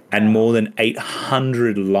and more than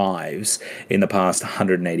 800 lives in the past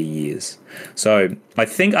 180 years. So I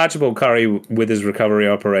think Archibald Curry, with his recovery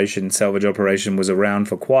operation, salvage operation, was around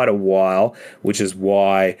for quite a while, which is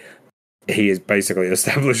why he has basically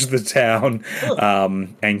established the town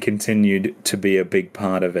and continued to be a big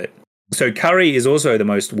part of it. So Curry is also the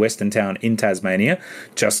most western town in Tasmania,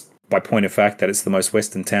 just by point of fact that it's the most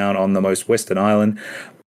western town on the most western island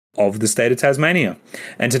of the state of Tasmania.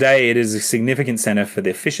 And today it is a significant centre for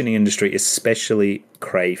the fishing industry, especially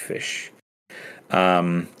crayfish.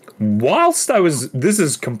 Whilst I was, this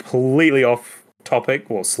is completely off topic,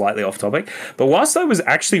 well, slightly off topic, but whilst I was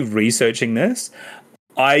actually researching this,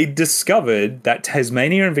 I discovered that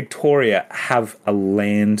Tasmania and Victoria have a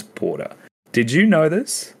land border. Did you know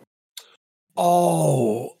this?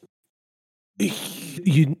 Oh,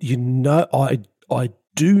 you know, I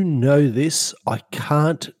do know this. I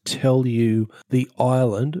can't tell you the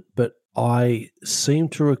island, but I seem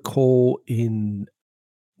to recall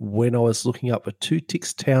when I was looking up a Two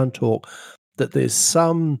Ticks Town Talk that there's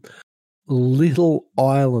some little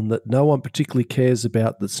island that no one particularly cares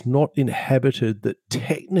about that's not inhabited, that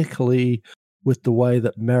technically, with the way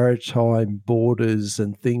that maritime borders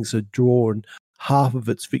and things are drawn, half of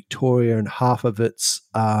it's Victoria and half of it's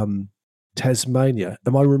Tasmania.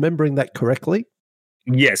 Am I remembering that correctly?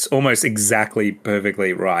 Yes, almost exactly,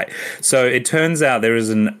 perfectly right. So it turns out there is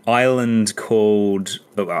an island called,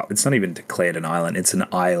 well, it's not even declared an island, it's an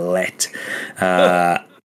islet.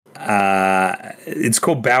 It's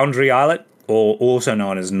called Boundary Islet, or also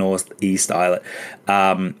known as Northeast Islet.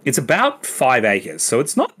 It's about 5 acres, so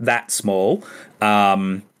it's not that small,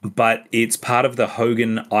 but it's part of the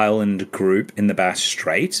Hogan Island group in the Bass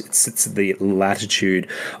Strait. It sits at the latitude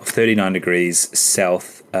of 39 degrees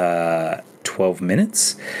south, 12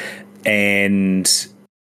 minutes, and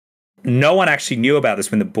no one actually knew about this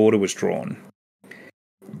when the border was drawn.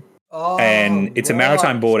 And it's a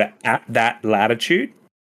maritime border at that latitude,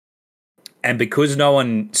 and because no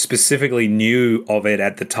one specifically knew of it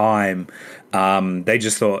at the time, they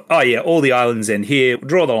just thought, oh yeah, all the islands end here,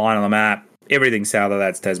 draw the line on the map, everything south of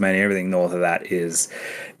that's Tasmania, everything north of that is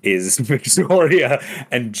Victoria.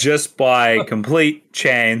 And just by complete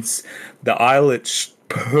chance, the islet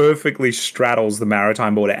perfectly straddles the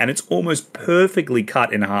maritime border, and it's almost perfectly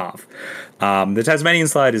cut in half. The Tasmanian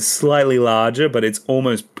side is slightly larger, but it's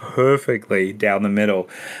almost perfectly down the middle.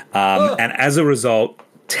 And as a result,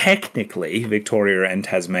 technically, Victoria and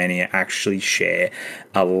Tasmania actually share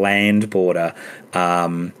a land border,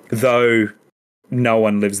 though no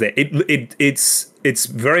one lives there. It's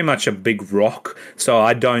very much a big rock, so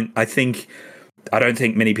I don't think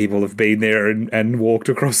many people have been there and walked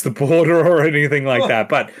across the border or anything like that.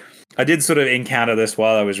 But I did sort of encounter this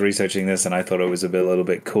while I was researching this, and I thought it was a little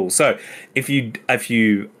bit cool. So if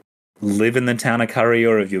you live in the town of Curry,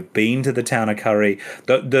 or if you've been to the town of Curry,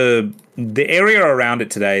 the area around it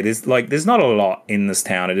today, there's not a lot in this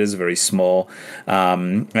town. It is very small,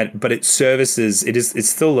 but it services. It's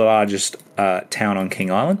still the largest town on King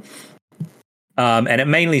Island, and it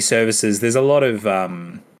mainly services. There's a lot of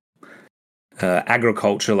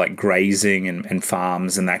agriculture, like grazing and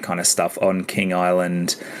farms and that kind of stuff on King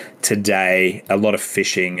Island today. A lot of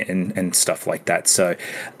fishing and stuff like that. So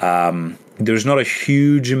there's not a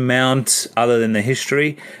huge amount other than the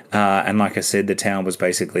history. And like I said, the town was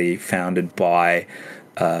basically founded by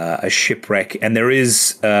a shipwreck, and there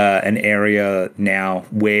is an area now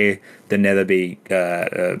where the Netherby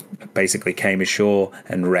basically came ashore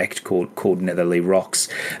and wrecked, called Netherley Rocks.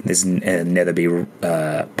 There's a Netherby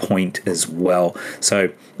Point as well, so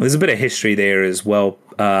there's a bit of history there as well.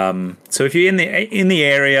 So if you're in the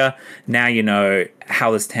area now, you know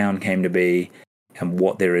how this town came to be and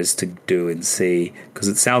what there is to do and see, because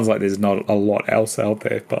it sounds like there's not a lot else out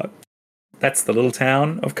there, but that's the little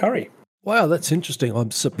town of Curry. Wow, that's interesting.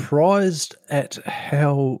 I'm surprised at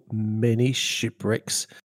how many shipwrecks.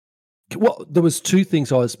 Well, there was two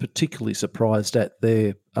things I was particularly surprised at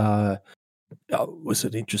there. Was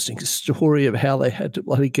an interesting story of how they had to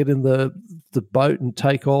bloody get in the boat and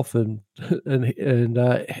take off and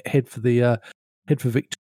head for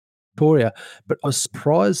Victoria. But I was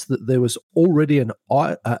surprised that there was already a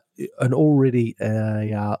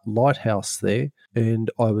lighthouse there,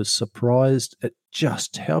 and I was surprised at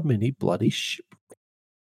just how many bloody ships.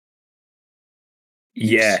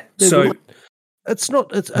 Yeah, so it's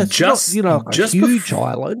not a huge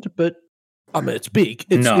island, but I mean it's big.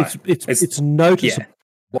 It's noticeable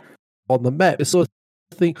on the map. It's sort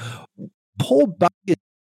of thing. Poor bucket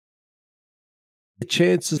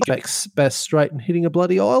chances bass straight and hitting a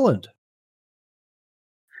bloody island.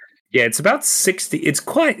 Yeah, it's about 60.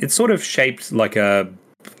 It's sort of shaped like a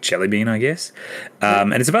jelly bean, I guess.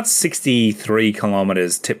 And it's about 63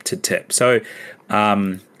 kilometers tip to tip. So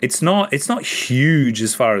it's not huge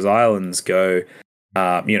as far as islands go,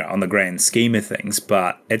 on the grand scheme of things,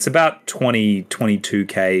 but it's about 22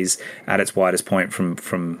 Ks at its widest point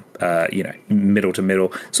from middle to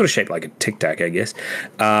middle, sort of shaped like a tic tac, I guess.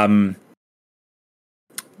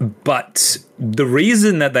 But the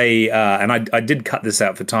reason that they, and I did cut this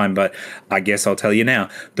out for time, but I guess I'll tell you now.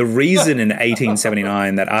 The reason in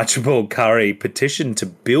 1879 that Archibald Curry petitioned to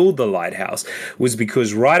build the lighthouse was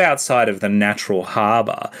because right outside of the natural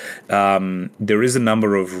harbour, there is a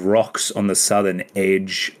number of rocks on the southern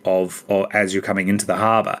edge of as you're coming into the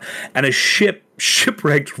harbour, and a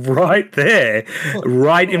shipwrecked right there,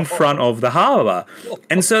 right in front of the harbour.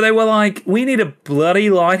 And so they were like, we need a bloody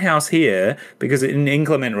lighthouse here, because in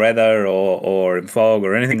inclement weather or in fog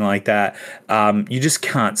or anything like that, you just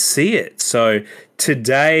can't see it. So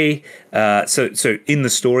today, so in the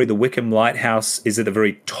story, the Wickham Lighthouse is at the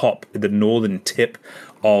very top, the northern tip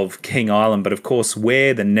of King Island, but of course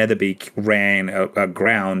where the Netherby ran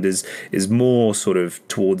aground is more sort of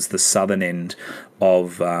towards the southern end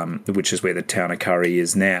of which is where the town of Curry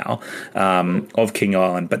is now, of King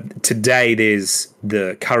Island. But today there's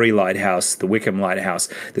the Curry Lighthouse, the Wickham Lighthouse.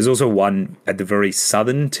 There's also one at the very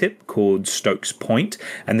southern tip called Stokes Point,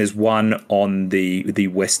 and there's one on the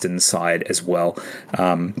western side as well.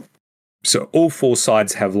 So all four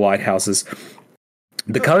sides have lighthouses.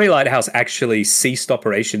 The Curry Lighthouse actually ceased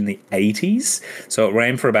operation in the 80s, so it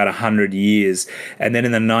ran for about 100 years. And then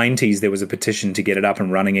in the 90s, there was a petition to get it up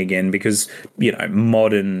and running again because,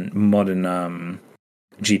 modern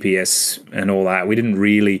GPS and all that, we didn't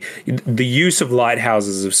really... The use of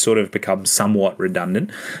lighthouses have sort of become somewhat redundant.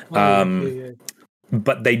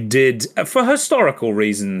 But they did, for historical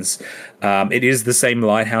reasons, it is the same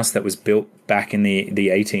lighthouse that was built back in the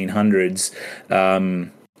 1800s.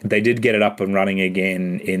 They did get it up and running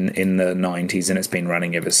again in the 90s, and it's been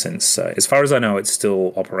running ever since. So as far as I know, it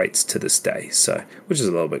still operates to this day, so which is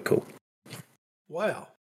a little bit cool. Wow.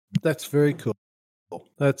 That's very cool.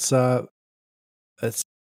 That's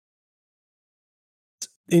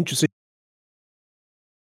interesting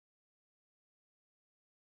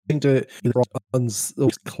to ones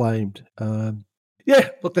claimed.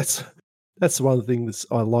 Look, that's one of the things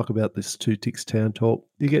I like about this Two Ticks Town Talk.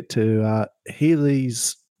 You get to hear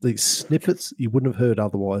these snippets you wouldn't have heard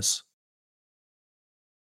otherwise.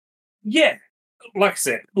 Yeah, like I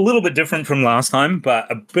said, a little bit different from last time,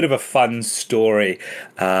 but a bit of a fun story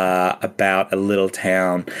about a little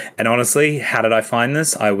town. And honestly, how did I find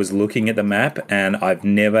this? I was looking at the map, and I've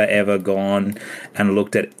never, ever gone and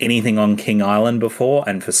looked at anything on King Island before,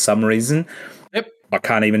 and for some reason... I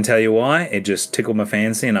can't even tell you why. It just tickled my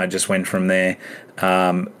fancy, and I just went from there.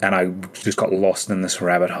 And I just got lost in this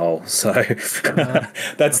rabbit hole. So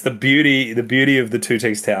that's the beauty of the Two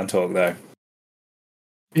Ticks Town Talk, though.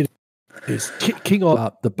 It is King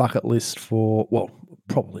on the bucket list for, well,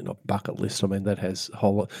 probably not bucket list. I mean, that has a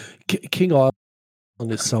whole lot. King Island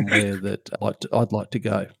is somewhere that I'd like to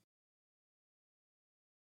go.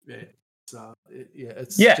 Yeah.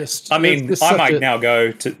 It's just. I mean, I might now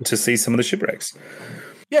go to see some of the shipwrecks.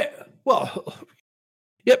 Yeah, well,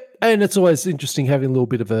 yep. And it's always interesting having a little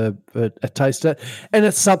bit of a taster, and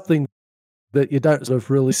it's something that you don't sort of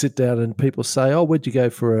really sit down and people say, "Oh, where'd you go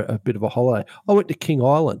for a bit of a holiday?" I went to King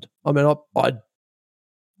Island. I mean,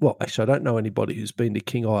 well, actually, I don't know anybody who's been to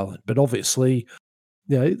King Island, but obviously,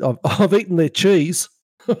 I've eaten their cheese.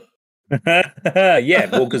 Yeah,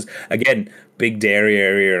 well, because again, big dairy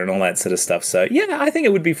area and all that sort of stuff. So yeah, I think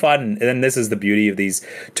it would be fun. And this is the beauty of these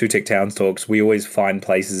Two Tick Towns talks. We always find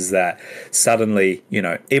places that suddenly,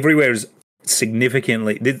 everywhere is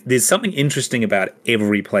significantly. There's something interesting about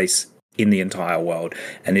every place in the entire world,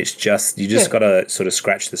 and it's just got to sort of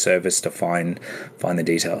scratch the surface to find the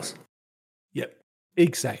details. Yep,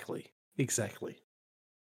 exactly.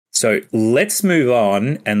 So let's move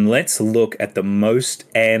on and let's look at the most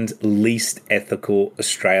and least ethical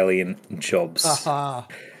Australian jobs. Uh-huh.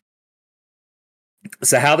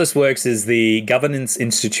 So how this works is the Governance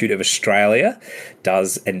Institute of Australia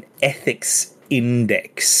does an ethics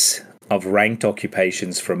index of ranked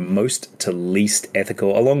occupations from most to least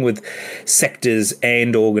ethical, along with sectors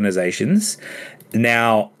and organisations.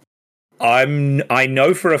 Now, I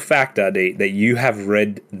know for a fact, Adi, that you have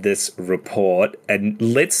read this report, and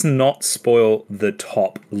let's not spoil the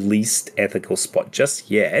top least ethical spot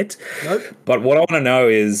just yet. Nope. But what I want to know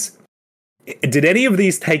is, did any of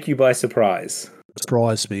these take you by surprise?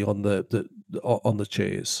 Surprised me on the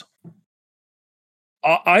chairs.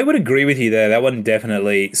 I would agree with you there. That one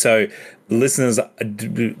definitely. So, listeners,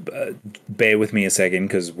 bear with me a second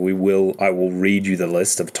because I will read you the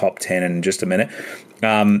list of top 10 in just a minute.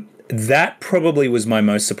 That probably was my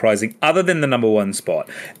most surprising, other than the number one spot.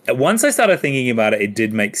 Once I started thinking about it, it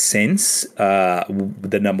did make sense,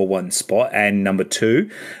 the number one spot and number two.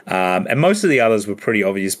 And most of the others were pretty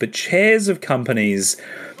obvious, but chairs of companies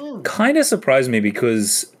kind of surprised me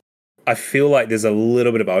because I feel like there's a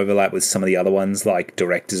little bit of overlap with some of the other ones, like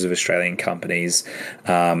directors of Australian companies,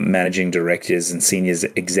 managing directors and senior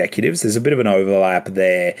executives. There's a bit of an overlap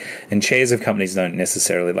there, and chairs of companies don't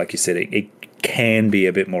necessarily, like you said, it can be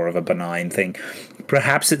a bit more of a benign thing.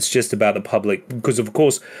 Perhaps it's just about the public, because of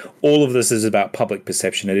course all of this is about public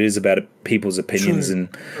perception. It is about people's opinions. True.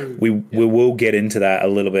 And we will get into that a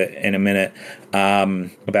little bit in a minute,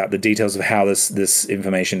 about the details of how this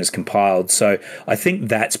information is compiled. So I think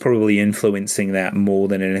that's probably influencing that more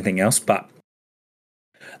than anything else. But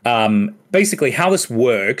basically, how this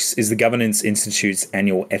works is the Governance Institute's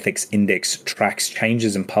annual ethics index tracks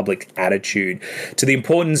changes in public attitude to the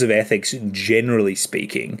importance of ethics, generally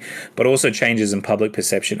speaking, but also changes in public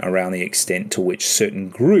perception around the extent to which certain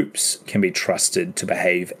groups can be trusted to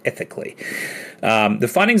behave ethically. The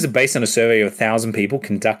findings are based on a survey of 1,000 people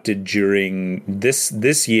conducted during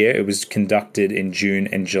this year. It was conducted in June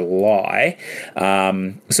and July.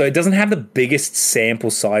 So it doesn't have the biggest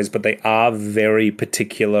sample size, but they are very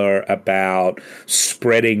particular about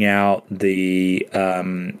spreading out the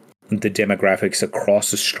demographics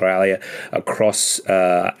across Australia, across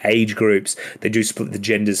age groups. They do split the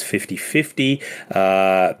genders 50-50.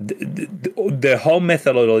 The whole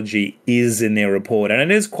methodology is in their report, and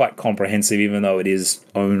it is quite comprehensive, even though it is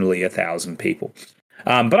only 1,000 people.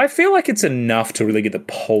 But I feel like it's enough to really get the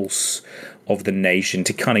pulse of the nation,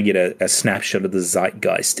 to kind of get a snapshot of the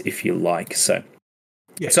zeitgeist, if you like. So,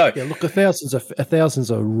 look,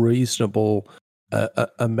 1,000's a reasonable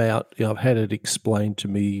amount. I've had it explained to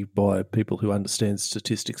me by people who understand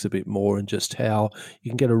statistics a bit more, and just how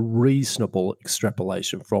you can get a reasonable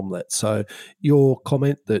extrapolation from that. So your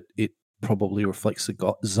comment that it probably reflects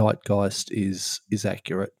the zeitgeist is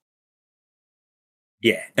accurate.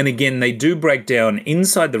 Yeah, and again, they do break down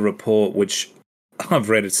inside the report, which I've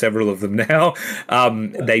read several of them now.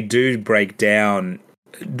 They do break down.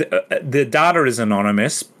 The data is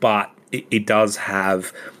anonymous, but it does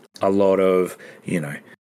have a lot of,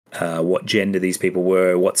 what gender these people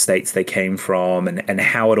were, what states they came from, and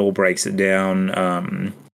how it all breaks it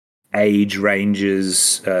down, age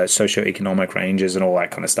ranges, socioeconomic ranges, and all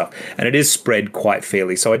that kind of stuff. And it is spread quite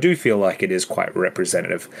fairly, so I do feel like it is quite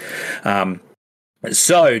representative.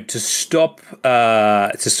 So to stop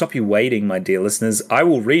you waiting, my dear listeners, I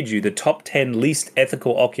will read you the top 10 least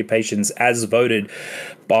ethical occupations as voted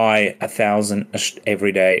by 1,000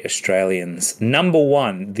 everyday Australians. Number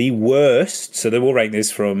one, the worst. So they will rank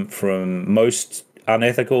this from most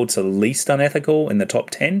unethical to least unethical in the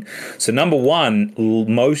top 10. So number one,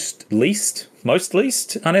 most least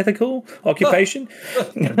unethical occupation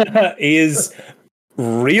is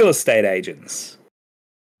real estate agents.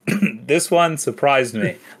 This one surprised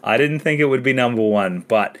me. I didn't think it would be number one,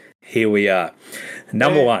 but here we are.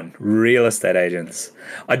 Number one, real estate agents.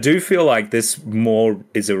 I do feel like this more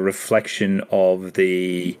is a reflection of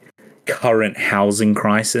the current housing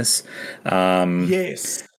crisis.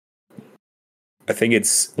 Yes. I think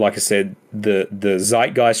it's, like I said, the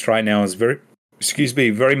zeitgeist right now is very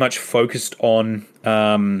much focused on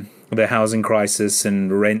the housing crisis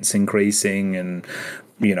and rents increasing and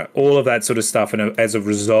all of that sort of stuff. And as a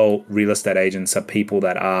result, real estate agents are people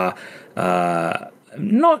that are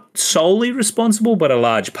not solely responsible, but a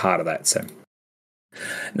large part of that. So,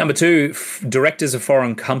 number two, directors of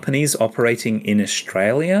foreign companies operating in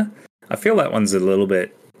Australia. I feel that one's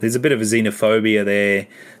there's a bit of a xenophobia there.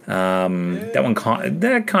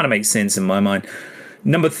 That kind of makes sense in my mind.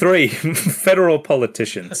 Number three, federal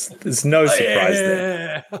politicians. There's no surprise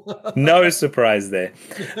there. No surprise there.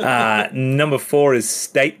 Number four is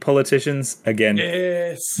state politicians. Again,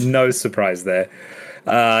 no surprise there.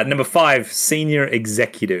 Number five, senior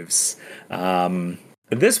executives.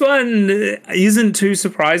 This one isn't too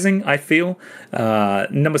surprising, I feel.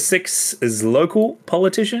 Number six is local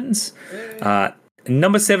politicians.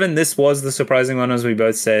 Number seven, this was the surprising one, as we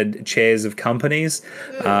both said, chairs of companies.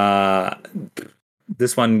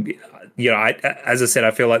 This one, as I said,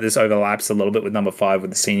 I feel like this overlaps a little bit with number five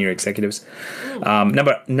with the senior executives.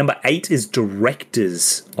 Number eight is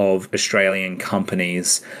directors of Australian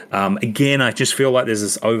companies. Again, I just feel like there's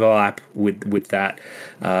this overlap with that.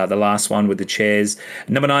 The last one with the chairs.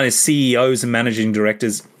 Number nine is CEOs and managing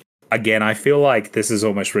directors. Again, I feel like this is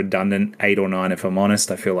almost redundant, 8 or 9, if I'm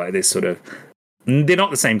honest. I feel like this sort of... They're not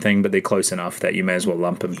the same thing, but they're close enough that you may as well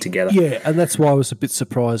lump them together. Yeah, and that's why I was a bit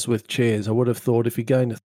surprised with chairs. I would have thought if you're going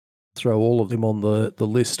to throw all of them on the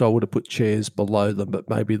list, I would have put chairs below them, but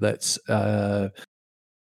maybe that's a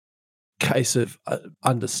case of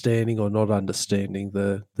understanding or not understanding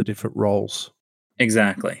the different roles.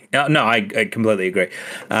 Exactly. No, I completely agree.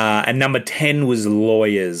 And number 10 was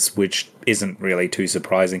lawyers, which isn't really too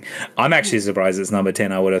surprising. I'm actually surprised it's number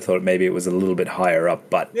 10. I would have thought maybe it was a little bit higher up,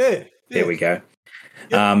 but there we go.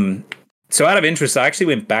 Yep. So out of interest, I actually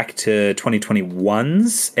went back to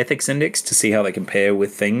 2021's ethics index to see how they compare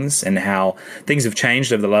with things and how things have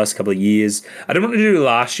changed over the last couple of years. I didn't want to do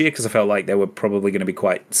last year because I felt like they were probably going to be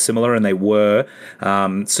quite similar, and they were.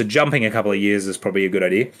 So jumping a couple of years is probably a good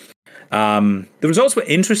idea. The results were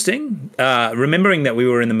interesting, remembering that we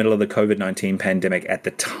were in the middle of the COVID-19 pandemic at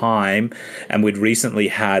the time, and we'd recently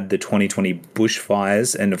had the 2020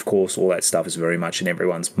 bushfires, and of course all that stuff is very much in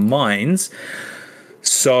everyone's minds.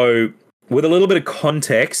 So with a little bit of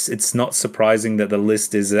context, it's not surprising that the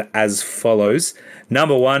list is as follows.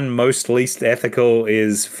 Number one, most least ethical,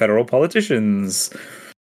 is federal politicians.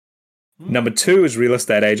 Number two is real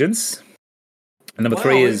estate agents. And number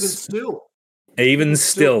three is... Even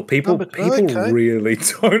still, people really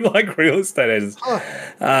don't like real estate agents.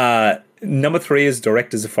 Number three is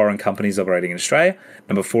directors of foreign companies operating in Australia.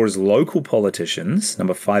 Number four is local politicians.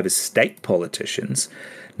 Number five is state politicians.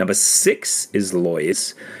 Number six is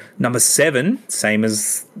lawyers. Number seven, same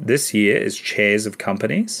as this year, is chairs of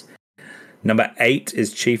companies. Number eight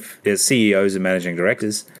is CEOs and managing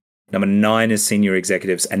directors. Number 9 is senior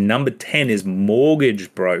executives. And number 10 is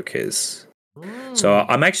mortgage brokers. So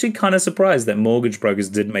I'm actually kind of surprised that mortgage brokers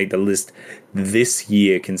didn't make the list this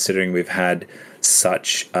year, considering we've had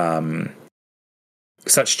such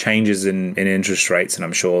changes in interest rates, and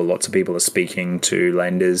I'm sure lots of people are speaking to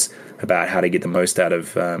lenders about how to get the most out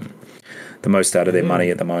of their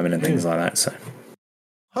money at the moment and things like that. So,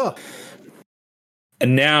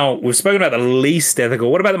 and now we've spoken about the least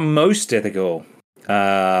ethical. What about the most ethical?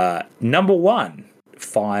 Number one,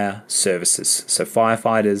 fire services. So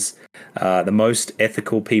firefighters, the most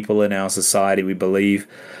ethical people in our society, we believe,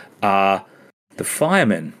 are the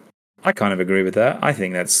firemen. I kind of agree with that. I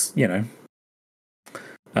think that's, number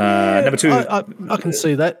two. I can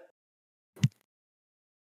see that.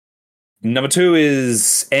 Number 2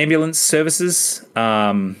 is ambulance services.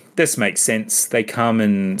 This makes sense. They come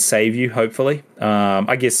and save you, hopefully.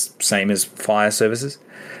 I guess same as fire services.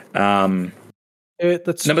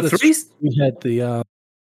 That's number 3. We had the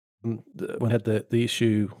when I had the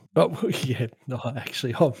issue. Oh, yeah, no,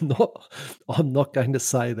 actually, I'm not going to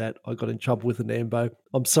say that. I got in trouble with an AMBO.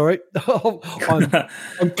 I'm sorry.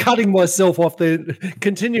 I'm cutting myself off there.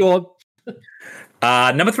 Continue on.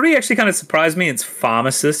 Number 3 actually kind of surprised me. It's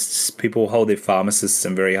pharmacists. People hold their pharmacists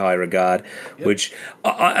in very high regard, which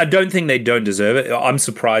I don't think they don't deserve it. I'm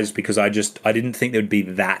surprised because I didn't think they would be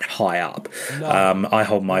that high up. No. I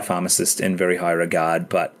hold my pharmacist in very high regard,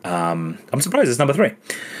 but I'm surprised it's number 3.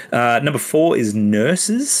 Number 4 is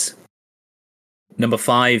nurses. Number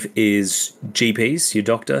 5 is GPs, your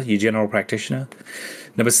doctor, your general practitioner.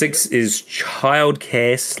 Number 6 is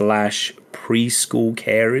childcare / preschool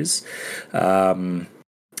carers.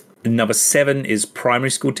 Number 7 is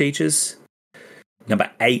primary school teachers.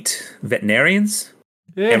 Number 8, veterinarians.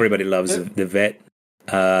 Yeah. Everybody loves the vet.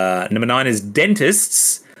 Number 9 is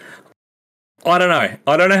dentists. I don't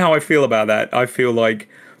know how I feel about that. I feel like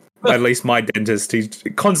at least my dentist, he's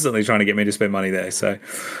constantly trying to get me to spend money there. So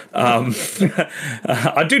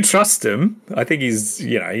I do trust him. I think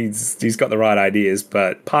he's got the right ideas,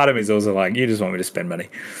 but part of me is also like, you just want me to spend money.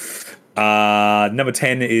 Number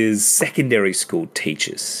 10 is secondary school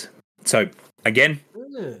teachers. So again,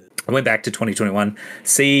 I went back to 2021,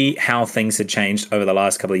 see how things had changed over the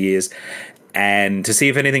last couple of years, and to see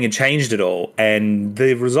if anything had changed at all. And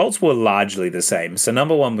the results were largely the same. So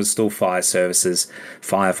number 1 was still fire services,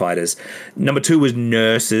 firefighters. Number 2 was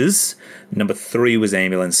nurses. Number 3 was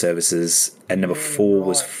ambulance services. And number 4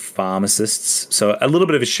 was pharmacists. So a little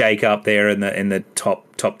bit of a shake up there in the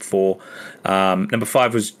top 4. Number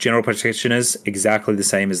 5 was general practitioners, exactly the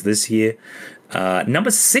same as this year.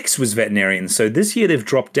 Number 6 was veterinarians. So this year they've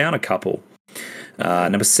dropped down a couple.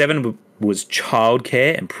 Number 7 was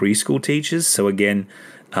childcare and preschool teachers. So again,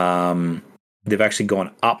 they've actually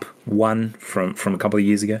gone up 1 from a couple of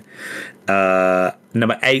years ago.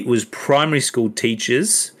 Number 8 was primary school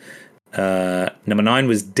teachers. Number 9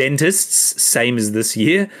 was dentists, same as this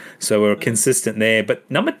year. So we're consistent there. But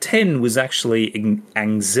number 10 was actually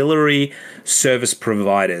auxiliary service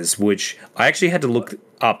providers, which I actually had to look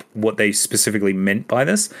up what they specifically meant by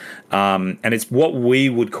this. And it's what we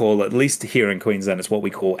would call, at least here in Queensland, it's what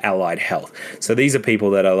we call allied health. So these are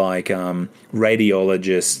people that are like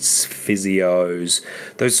radiologists, physios,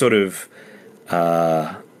 those sort of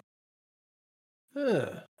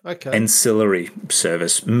ancillary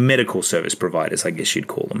service, medical service providers, I guess you'd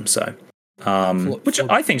call them. So, which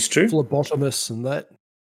I think is true. Phlebotomists and that.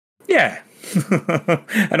 Yeah.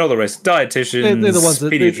 And all the rest, dietitians, they're the ones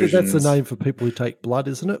pediatricians. That's the name for people who take blood,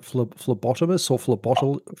 isn't it? Phlebotomists or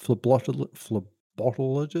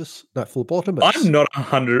phlebottologists? No, phlebotomists. I'm not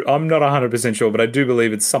 100% sure, but I do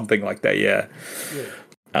believe it's something like that. Yeah.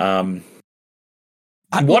 I'm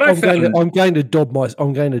going to dob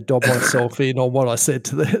myself in on what I said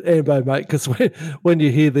to the Ambo mate, because when you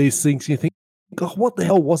hear these things, you think, God, what the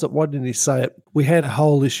hell was it? Why didn't he say it? We had a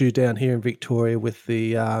whole issue down here in Victoria with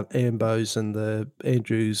the Ambos and the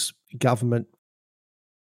Andrews government,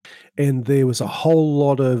 and there was a whole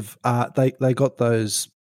lot of they got those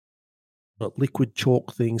liquid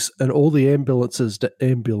chalk things, and all the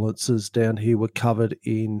ambulances down here were covered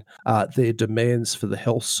in their demands for the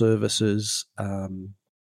health services.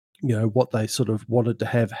 What they sort of wanted to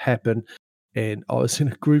have happen. And I was in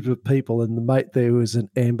a group of people, and the mate there was an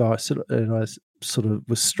Ambo. I sort of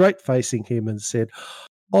was straight facing him and said,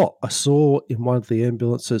 "Oh, I saw in one of the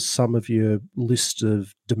ambulances some of your list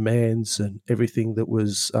of demands and everything that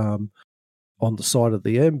was on the side of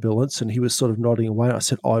the ambulance." And he was sort of nodding away. I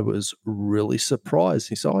said, "I was really surprised."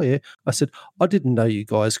 He said, "Oh yeah." I said, "I didn't know you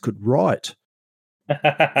guys could write."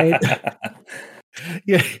 And,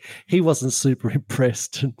 yeah, he wasn't super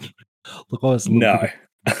impressed. And look, I was a little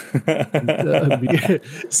bit.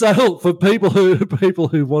 So for people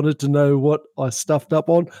who wanted to know what I stuffed up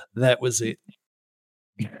on, that was it.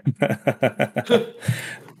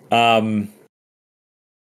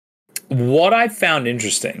 What I found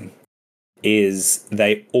interesting is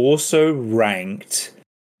they also ranked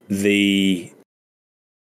the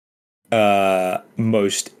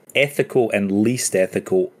most ethical and least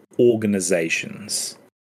ethical organizations.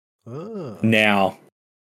 Now,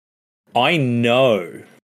 I know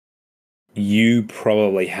you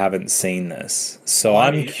probably haven't seen this, so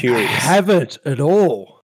I'm curious. I haven't at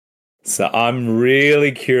all. So I'm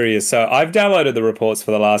really curious. So I've downloaded the reports for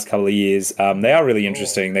the last couple of years. They are really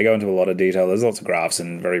interesting. They go into a lot of detail. There's lots of graphs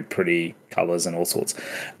and very pretty colors and all sorts.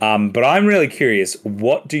 But I'm really curious.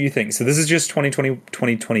 What do you think? So this is just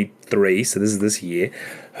 2023. So this is this year.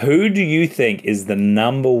 Who do you think is the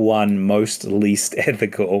number one most least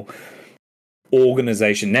ethical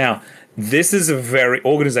organization. Now,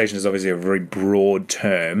 organization is obviously a very broad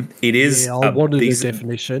term. It is I wanted a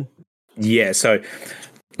definition. Yeah, so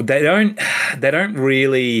they don't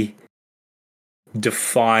really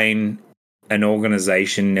define an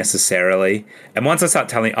organization necessarily. And once I start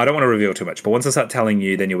telling, I don't want to reveal too much, but once I start telling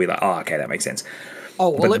you, then you'll be like, oh, okay, that makes sense. Oh,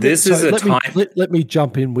 well, let me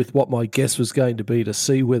jump in with what my guess was going to be to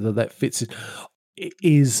see whether that fits.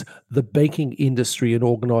 Is the banking industry an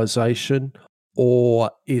organisation,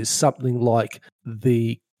 or is something like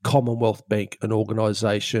the Commonwealth Bank an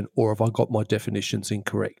organisation, or have I got my definitions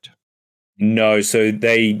incorrect? No, so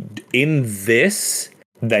they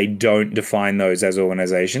don't define those as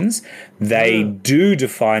organizations. They do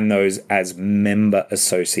define those as member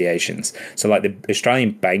associations. So like the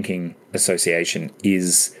Australian Banking Association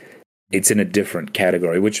it's in a different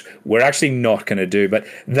category, which we're actually not going to do, but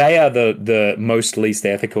they are the most least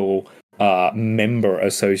ethical member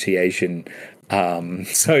association.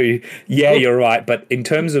 So yeah, you're right. But in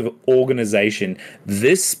terms of organization,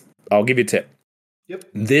 I'll give you a tip. Yep.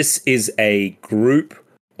 This is a group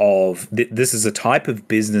of this is a type of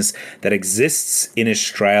business that exists in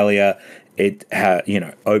Australia. It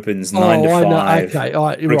opens 9 to 5.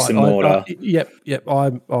 Okay, bricks and mortar. Yep.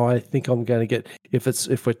 I think I'm going to get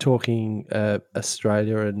if we're talking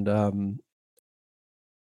Australia and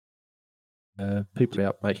people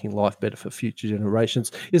out making life better for future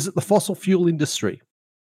generations. Is it the fossil fuel industry?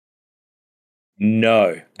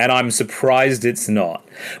 No, and I'm surprised it's not.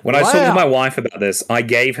 When I was talking to my wife about this, I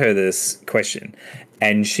gave her this question,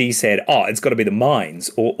 and she said, "Oh, it's got to be the mines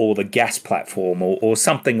or the gas platform or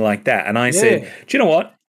something like that." And I said, "Do you know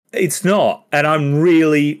what? It's not." And I'm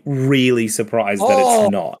really, really surprised that it's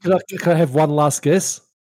not. Can I have one last guess?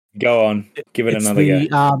 Go on, give it another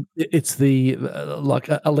go. It's the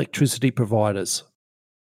electricity providers.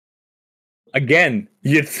 Again,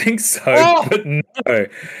 you'd think so, but no.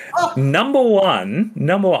 Number one,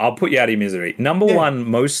 I'll put you out of your misery. Number one,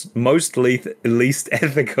 most least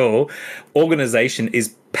ethical organization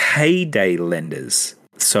is payday lenders.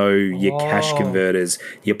 So your cash converters,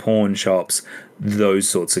 your pawn shops, those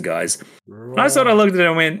sorts of guys. Right. I sort of looked at it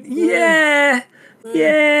and went, yeah.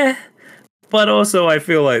 But also I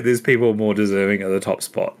feel like there's people more deserving at the top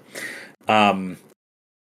spot. Number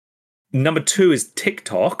 2 is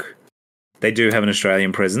TikTok. They do have an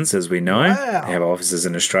Australian presence, as we know. Wow. They have offices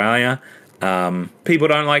in Australia. People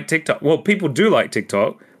don't like TikTok. Well, people do like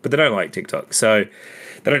TikTok, but they don't like TikTok. So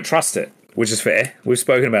they don't trust it, which is fair. We've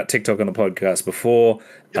spoken about TikTok on the podcast before.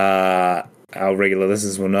 Our regular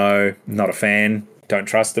listeners will know. Not a fan. Don't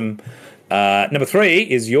trust them. Number 3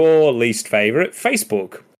 is your least favourite,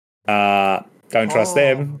 Facebook. Don't trust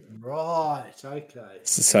them. Right, okay.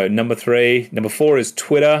 So number 3. Number 4 is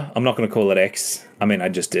Twitter. I'm not going to call it X. I mean, I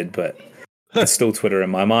just did, but... it's still Twitter in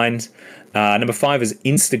my mind. Number 5 is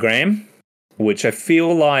Instagram, which I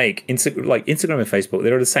feel like Instagram and Facebook,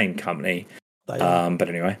 they're the same company. But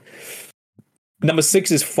anyway. Number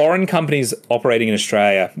 6 is foreign companies operating in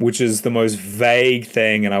Australia, which is the most vague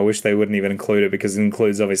thing, and I wish they wouldn't even include it because it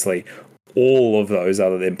includes, obviously, all of those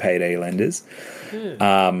other than payday lenders.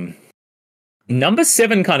 Number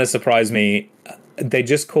 7 kind of surprised me. They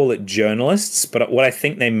just call it journalists, but what I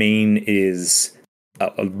think they mean is...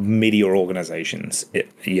 media organizations,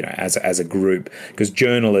 as a group, because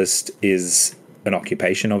journalist is an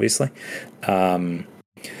occupation, obviously.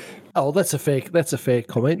 That's a fair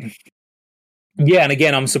comment. Yeah, and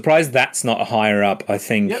again, I'm surprised that's not higher up. I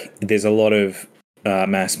think there's a lot of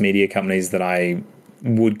mass media companies that I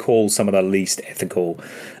would call some of the least ethical.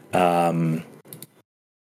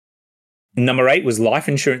 Number 8 was life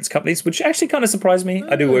insurance companies, which actually kind of surprised me.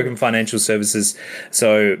 I do work in financial services,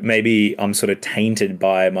 so maybe I'm sort of tainted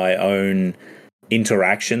by my own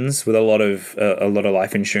interactions with a lot of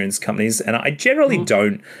life insurance companies, and I generally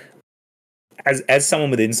don't. As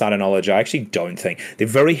someone with insider knowledge, I actually don't think they're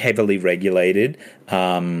very heavily regulated.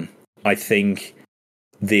 I think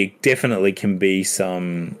there definitely can be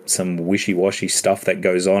some wishy-washy stuff that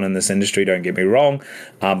goes on in this industry, don't get me wrong,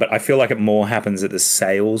 but I feel like it more happens at the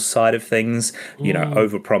sales side of things,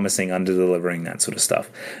 over-promising, under-delivering, that sort of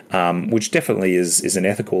stuff, which definitely is an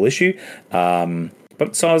ethical issue.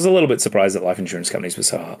 But so I was a little bit surprised that life insurance companies were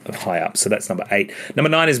so high up. So that's number 8. Number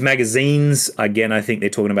 9 is magazines. Again, I think they're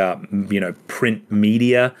talking about, print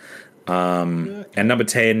media. And number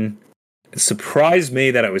 10... it surprised me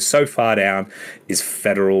that it was so far down, is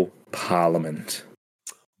federal parliament.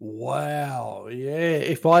 Wow. Yeah.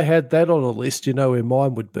 If I had that on a list, where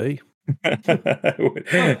mine would be.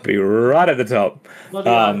 Would be right at the top.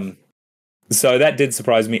 So that did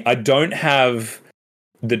surprise me. I don't have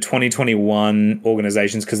the 2021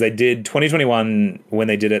 organizations, because they did 2021 when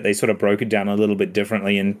they did it, they sort of broke it down a little bit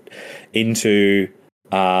differently into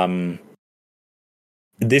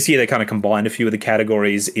this year they kind of combined a few of the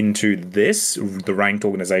categories into the ranked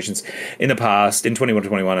organizations. In the past, in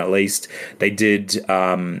 2021 at least, they did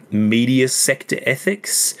media sector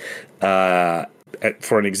ethics,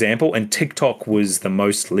 for an example, and TikTok was the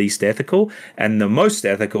most least ethical, and the most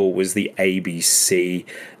ethical was the ABC.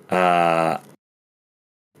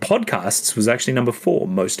 Podcasts was actually number 4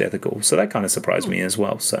 most ethical, so that kind of surprised me as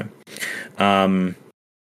well. So,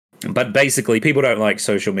 but basically, people don't like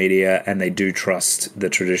social media, and they do trust the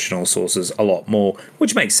traditional sources a lot more,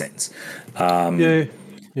 which makes sense. Yeah.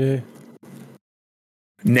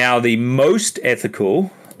 Now, the most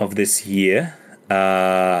ethical of this year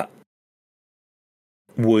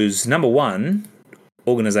was number 1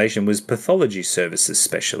 organization was pathology services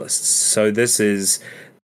specialists. So this is,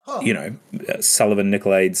 Sullivan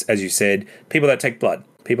Nicolaides, as you said, people that take blood.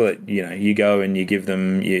 People that, you go and you give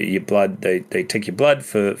them your blood. They take your blood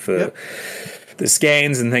for the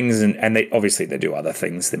scans and things, and they obviously they do other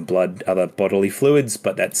things than blood, other bodily fluids,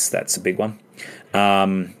 but that's a big one.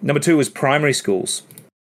 Number 2 was primary schools,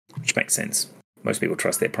 which makes sense. Most people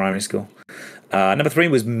trust their primary school. Number 3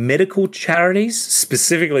 was medical charities.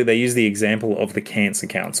 Specifically, they use the example of the Cancer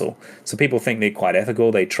Council. So people think they're quite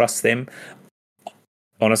ethical. They trust them.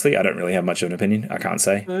 Honestly, I don't really have much of an opinion. I can't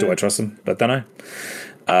say. Do I trust them? But don't know.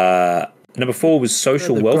 Number 4 was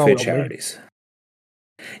social welfare charities.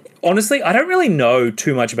 Honestly, I don't really know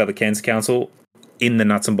too much about the Cancer Council in the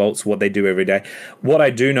nuts and bolts, what they do every day. What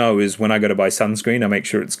I do know is when I go to buy sunscreen, I make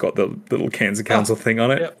sure it's got the little Cancer Council thing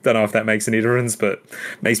on it. Yep. Don't know if that makes any difference, but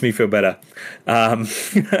makes me feel better.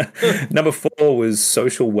 Number 4 was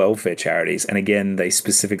social welfare charities. And again, they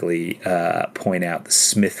specifically point out the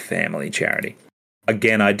Smith family charity.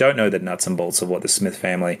 Again, I don't know the nuts and bolts of what the Smith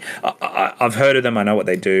family... I've heard of them, I know what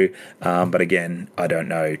they do, but again, I don't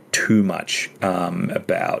know too much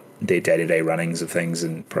about their day-to-day runnings of things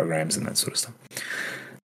and programs and that sort of stuff.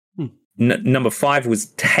 Number 5 was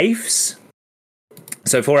TAFEs.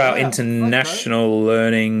 So for our international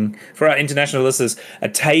learning, for our international listeners, a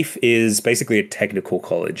TAFE is basically a technical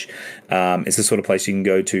college. It's the sort of place you can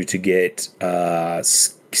go to get...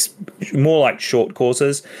 more like short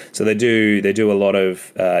courses. So they do a lot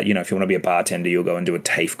of, if you want to be a bartender, you'll go and do a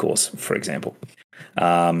TAFE course, for example.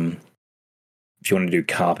 If you want to do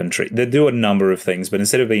carpentry, they do a number of things, but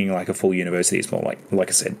instead of being like a full university, it's more like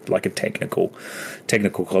I said, like a technical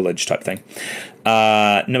college type thing.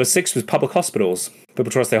 Number 6 was public hospitals.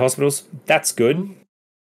 People trust their hospitals. That's good.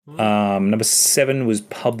 Number 7 was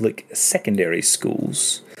public secondary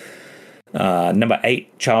schools. Number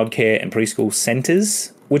 8, childcare and preschool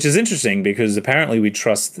centres, which is interesting because apparently we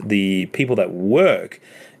trust the people that work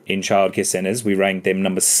in childcare centres. We rank them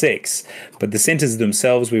number 6, but the centres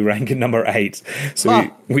themselves we rank at number 8. So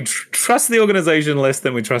we trust the organisation less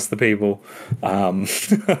than we trust the people. Number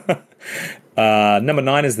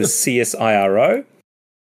 9 is the CSIRO,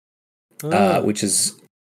 which is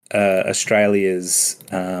Australia's...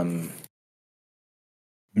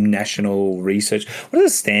 national research. What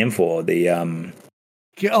does it stand for?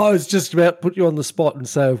 I was just about to put you on the spot and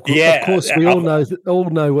say, of course, we all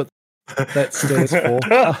know what that stands for.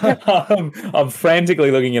 I'm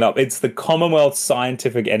frantically looking it up. It's the Commonwealth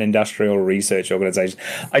Scientific and Industrial Research Organisation.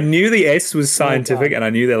 I knew the S was scientific, and I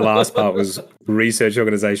knew the last part was research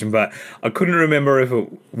organisation, but I couldn't remember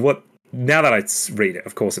now that I read it,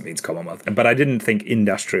 of course it means Commonwealth, but I didn't think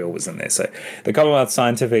industrial was in there. So the Commonwealth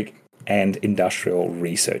Scientific and Industrial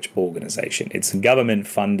Research Organisation. It's a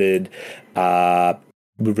government-funded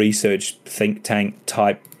research think tank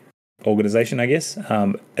type organisation, I guess.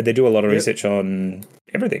 They do a lot of research on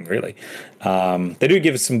everything, really. They do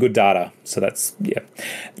give us some good data, so that's,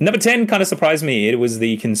 Number 10 kind of surprised me. It was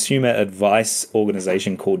the consumer advice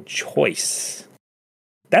organisation called Choice.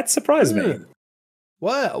 That surprised me.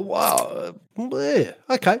 Wow. Yeah.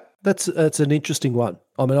 Okay, that's an interesting one.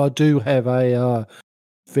 I mean, I do have a...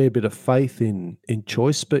 fair bit of faith in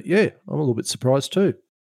Choice, but I'm a little bit surprised too.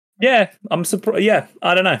 Yeah, I'm surprised. Yeah,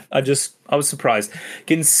 I don't know. I was surprised,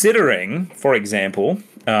 considering, for example,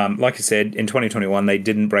 like I said, in 2021 they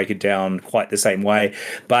didn't break it down quite the same way,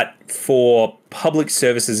 but for public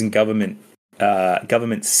services and government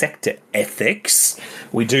sector ethics,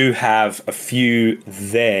 we do have a few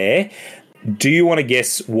there. Do you want to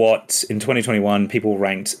guess what in 2021 people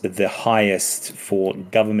ranked the highest for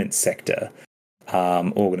government sector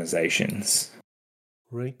organizations?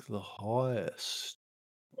 Rank the highest.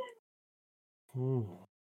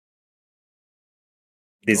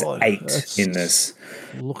 There's God, 8 in this.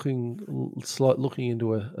 it's like looking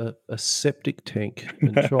into a septic tank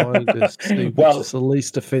and trying to see which Well, is the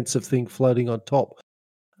least offensive thing floating on top.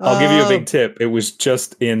 I'll give you a big tip. It was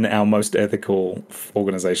just in our most ethical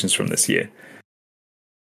organizations from this year.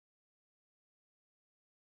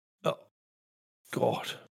 Oh,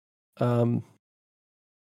 God.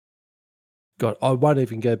 God, I won't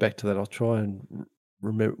even go back to that. I'll try and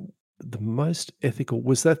remember the most ethical.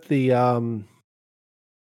 Was that the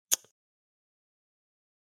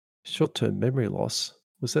short-term memory loss?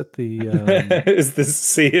 Was that the It's the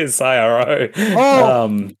CSIRO.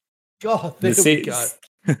 Oh, God, there we go.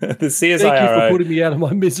 The CSIRO. Thank you for putting me out of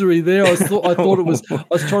my misery there. I thought it was. I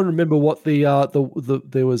was trying to remember what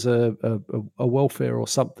there was a welfare or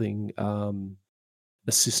something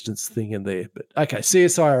assistance thing in there. But okay,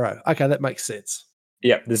 CSIRO. Okay, that makes sense.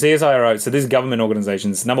 Yeah, the CSIRO. So this is government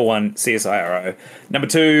organisations. Number 1, CSIRO. Number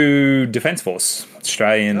 2, Defence Force.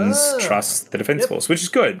 Australians trust the Defence Force, which is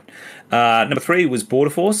good. Number 3 was Border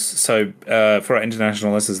Force. So for our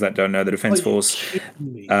international listeners that don't know, the Defence Force,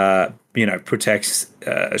 protects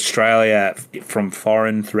Australia from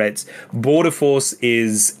foreign threats. Border Force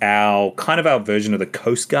is our version of the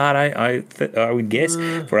Coast Guard. I would guess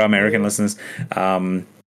for our American listeners.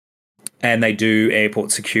 And they do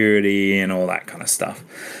airport security and all that kind of stuff.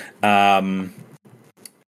 Number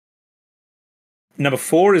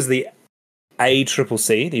 4 is the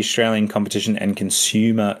ACCC, the Australian Competition and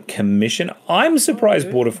Consumer Commission. I'm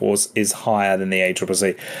surprised Border Force is higher than the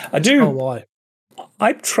ACCC.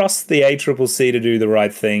 I trust the ACCC to do the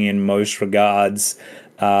right thing in most regards.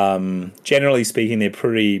 Generally speaking, they're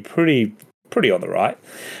pretty on the right.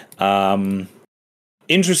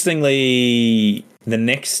 Interestingly, the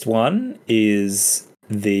next one is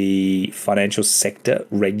the financial sector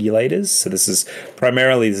regulators. So this is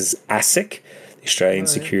ASIC, the Australian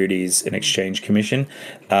Securities and Exchange Commission,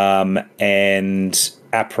 and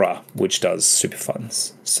APRA, which does super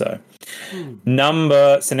funds. So so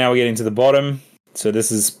now we're getting to the bottom. So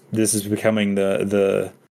this is becoming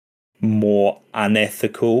the more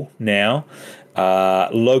unethical now.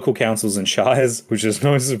 Local councils and shires, which is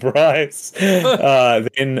no surprise.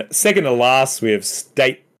 Then second to last, we have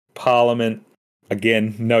state parliament.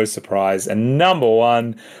 Again, no surprise. And number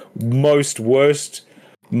 1, least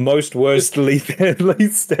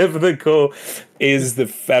ethical is the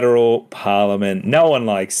federal parliament. No one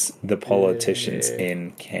likes the politicians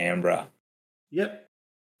in Canberra. Yep.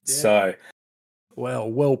 Yeah. So,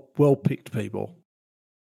 well picked people.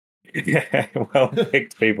 Yeah, well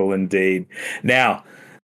picked people indeed. Now,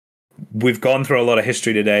 we've gone through a lot of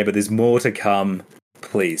history today, but there's more to come.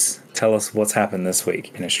 Please tell us what's happened this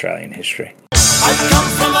week in Australian history.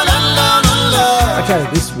 Okay,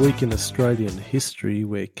 this week in Australian history,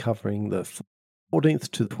 we're covering the 14th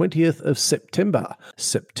to the 20th of September.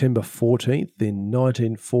 September 14th, in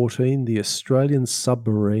 1914, the Australian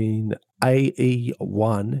submarine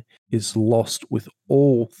AE-1 is lost with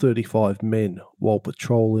all 35 men while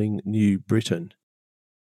patrolling New Britain.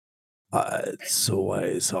 It's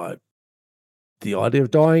always the idea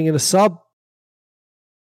of dying in a sub.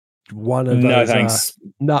 One of those. No thanks.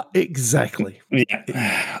 No, exactly.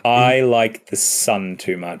 Yeah, I like the sun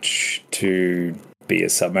too much to be a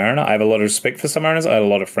submariner. I have a lot of respect for submariners. I have a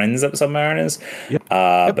lot of friends that are submariners.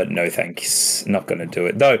 But no thanks. Not going to do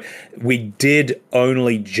it. Though we did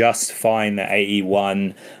only just find the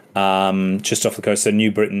AE-1 just off the coast. So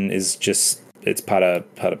New Britain is it's part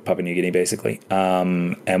of Papua New Guinea, basically.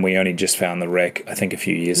 And we only just found the wreck, I think, a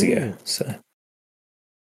few years ago. So.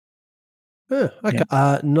 Okay.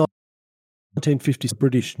 Yeah. 1950s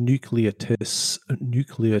British nuclear tests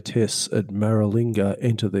at Maralinga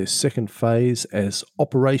enter their second phase as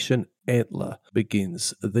Operation Antler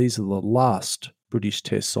begins. These are the last British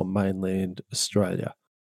tests on mainland Australia.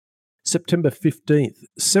 September 15th,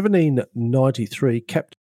 1793,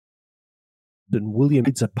 Captain William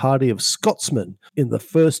leads a party of Scotsmen in the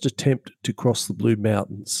first attempt to cross the Blue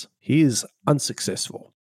Mountains. He is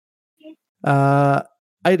unsuccessful.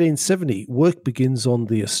 1870, work begins on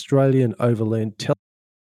the Australian Overland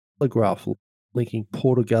Telegraph linking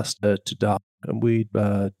Port Augusta to Darwin. And we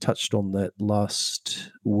touched on that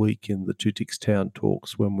last week in the Two Ticks Town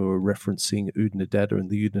talks when we were referencing Oodnadatta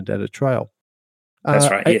and the Oodnadatta Trail.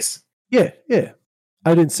 That's right, yes. Yeah.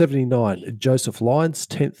 1879, Joseph Lyons,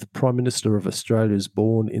 10th Prime Minister of Australia, is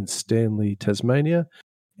born in Stanley, Tasmania.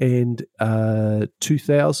 And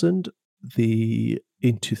 2000, year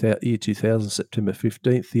 2000, September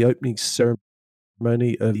 15th, the opening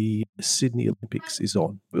ceremony of the Sydney Olympics is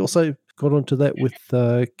on. We also got onto that with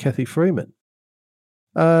Kathy Freeman.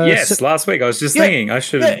 Yes, last week I was just thinking it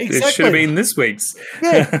should have been this week's.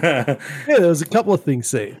 Yeah, there was a couple of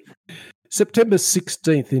things there. September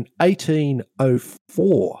 16th in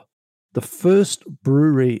 1804, the first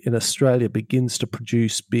brewery in Australia begins to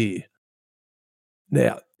produce beer.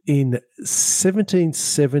 Now, in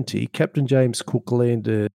 1770, Captain James Cook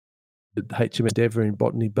landed HMS Endeavour in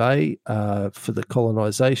Botany Bay for the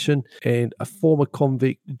colonisation, and a former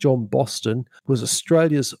convict, John Boston, was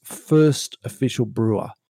Australia's first official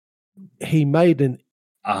brewer. He made an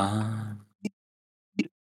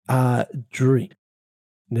drink.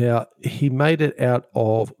 Now, he made it out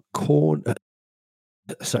of corn.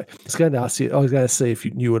 Sorry, I was going to ask you. I was going to see if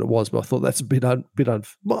you knew what it was, but I thought that's a bit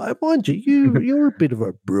mind you, you're a bit of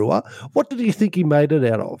a brewer. What did you think he made it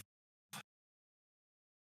out of?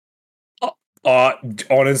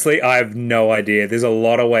 Honestly, I have no idea. There's a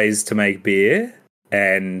lot of ways to make beer,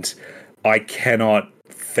 and I cannot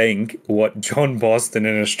think what John Boston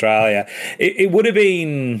in Australia. It would have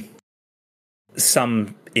been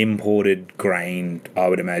some imported grain, I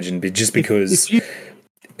would imagine, but just because.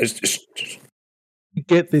 If you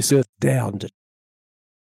get this earth down to.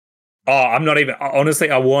 I'm not even. Honestly,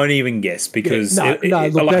 I won't even guess because, like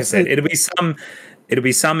I said, it'll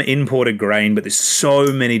be some imported grain, but there's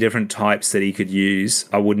so many different types that he could use.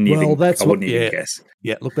 I wouldn't even guess.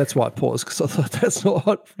 Yeah, look, that's why I paused, because I thought that's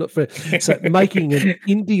not fair. So making an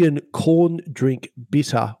Indian corn drink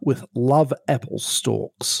bitter with love apple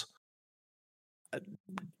stalks.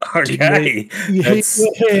 Okay,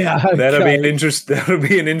 that'll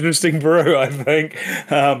be an interesting brew, I think.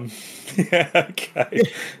 Okay, yeah,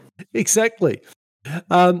 exactly.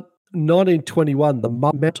 1921, the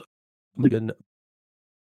Mount Milligan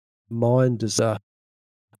mine disaster,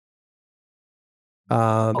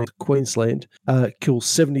 Queensland, killed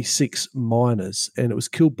 76 miners, and it was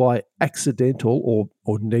killed by accidental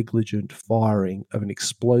or negligent firing of an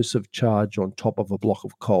explosive charge on top of a block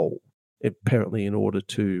of coal, apparently in order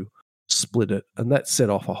to split it, and that set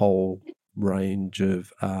off a whole range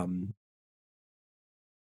of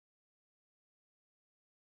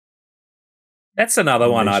that's another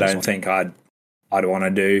one I don't think I'd want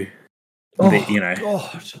to do.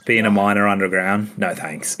 Being a miner underground, no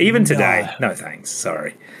thanks. Even today, no thanks.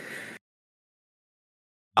 Sorry.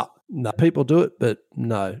 No, people do it, but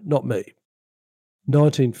no, not me.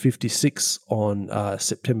 1956, on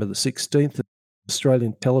September the 16th,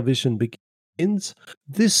 Australian television begins.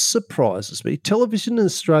 This surprises me. Television in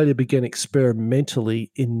Australia began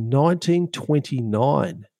experimentally in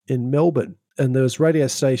 1929 in Melbourne, and there was radio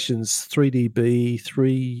stations 3DB,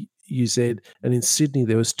 3UZ, and in Sydney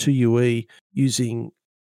there was 2UE using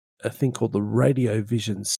a thing called the Radio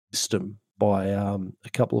Vision system by a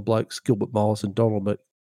couple of blokes, Gilbert Miles and Donald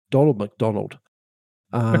McDonald.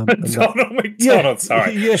 Donald McDonald,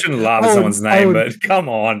 sorry. Yeah. Shouldn't laugh at someone's name, but come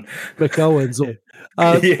on. McOwens.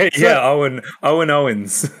 Owen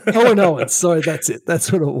Owens. Owen Owens, sorry, that's it.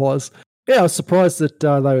 That's what it was. Yeah, I was surprised that they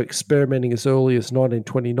were experimenting as early as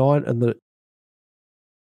 1929 and the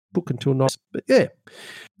book until nice. But yeah.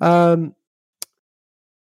 Where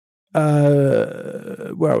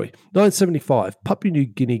are we? 1975, Papua New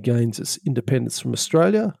Guinea gains its independence from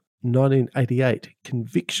Australia. 1988,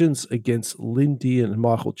 convictions against Lindy and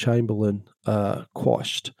Michael Chamberlain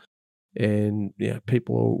quashed, and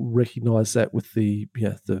people recognise that with the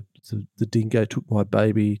dingo took my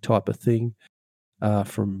baby type of thing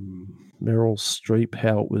from Meryl Streep,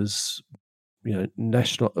 how it was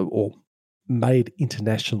national or made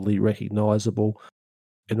internationally recognisable,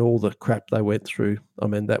 and all the crap they went through. I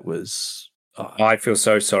mean, that was. I feel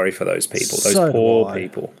so sorry for those people, those poor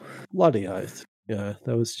people. Bloody oath.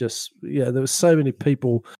 There was just, there was so many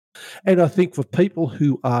people. And I think for people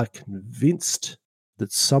who are convinced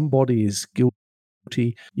that somebody is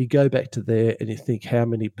guilty, you go back to there and you think how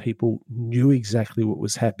many people knew exactly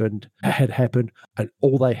what had happened, and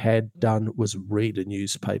all they had done was read a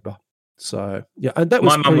newspaper. So, and that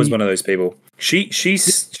was my mum was one of those people. She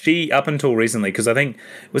up until recently, because I think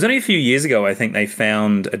it was only a few years ago, I think they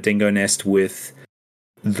found a dingo nest with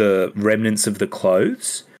the remnants of the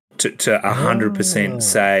clothes to 100%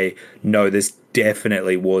 say, no, this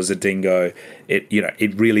definitely was a dingo.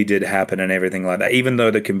 It really did happen and everything like that, even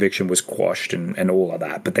though the conviction was quashed and all of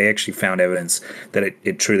that. But they actually found evidence that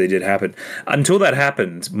it truly did happen. Until that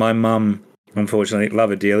happened, my mum, unfortunately,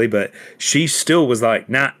 love her dearly, but she still was like,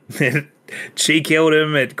 nah, she killed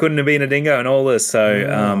him. It couldn't have been a dingo and all this.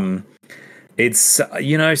 So it's,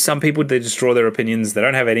 some people, they just draw their opinions. They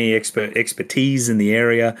don't have any expertise in the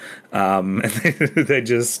area. They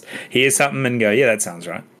just hear something and go, yeah, that sounds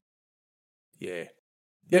right. Yeah.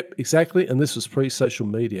 Yep, exactly. And this was pre-social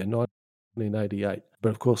media, 1988. But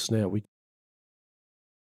of course now we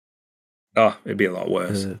Oh, it'd be a lot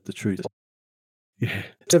worse. The truth. Yeah.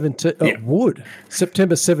 17, Yeah. would.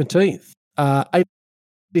 September 17th.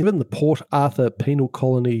 Even the Port Arthur penal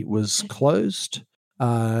colony was closed.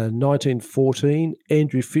 1914,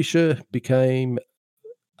 Andrew Fisher becomes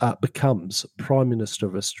Prime Minister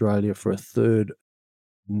of Australia for a third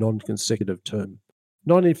non-consecutive term.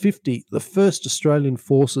 1950, the first Australian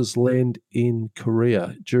forces land in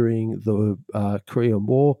Korea during the Korean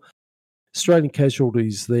War. Australian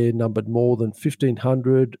casualties there numbered more than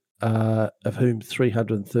 1,500, of whom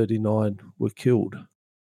 339 were killed.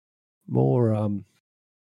 More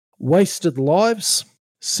wasted lives.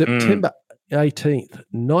 September 18th,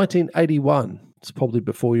 1981. It's probably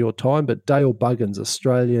before your time, but Dale Buggins,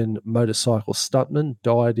 Australian motorcycle stuntman,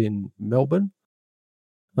 died in Melbourne.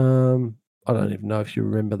 I don't even know if you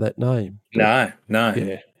remember that name. No.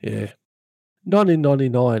 Yeah.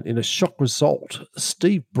 1999, in a shock result,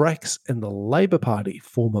 Steve Bracks and the Labor Party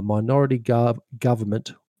form a minority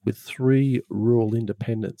government with 3 rural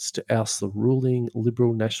independents to oust the ruling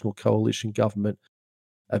Liberal National Coalition government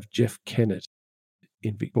of Jeff Kennett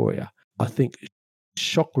in Victoria. I think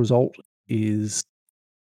shock result is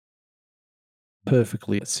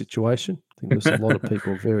perfectly a situation. I think there's a lot of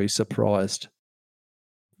people very surprised.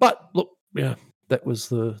 But look, yeah, that was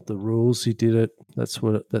the rules. He did it. That's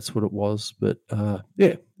what it was. But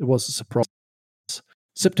yeah, it was a surprise.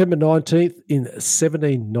 September 19th in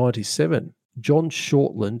 1797, John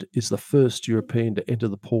Shortland is the first European to enter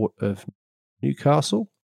the port of Newcastle.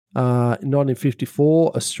 In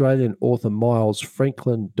 1954, Australian author Miles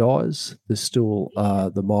Franklin dies. There's still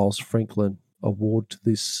the Miles Franklin Award to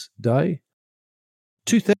this day.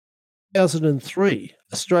 2003,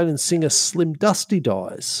 Australian singer Slim Dusty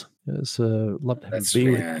dies. Love to have a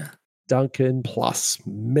beer with Duncan, plus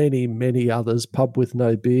many, many others. Pub with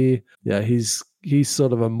no beer. Yeah, he's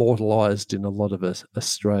sort of immortalised in a lot of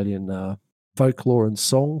Australian folklore and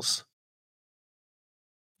songs.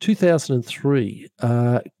 2003,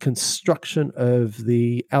 construction of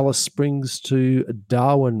the Alice Springs to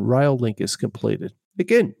Darwin rail link is completed.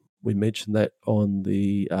 Again, we mentioned that on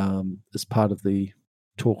the as part of the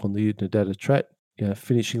talk on the Unidata Chat,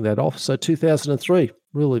 finishing that off. So 2003,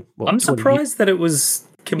 really. I'm surprised that it was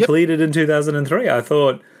completed in 2003. I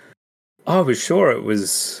was sure it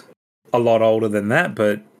was a lot older than that,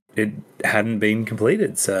 but it hadn't been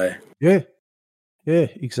completed. So yeah,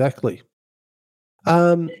 exactly.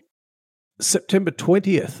 September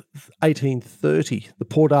 20th, 1830, the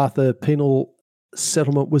Port Arthur penal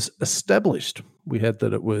settlement was established. We had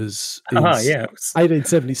that it was in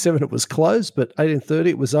 1877 it was closed, but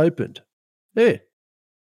 1830 it was opened. Yeah.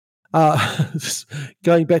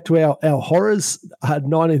 Going back to our horrors,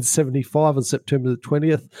 1975 on September the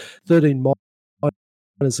 20th, 13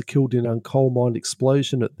 miners are killed in a coal mine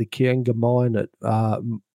explosion at the Kianga mine at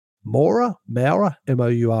Moura,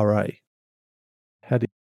 M-O-U-R-A. How do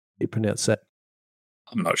you pronounce that?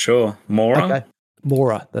 I'm not sure. Moura? Okay.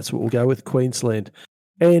 Moura, that's what we'll go with, Queensland.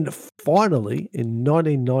 And finally, in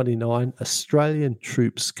 1999, Australian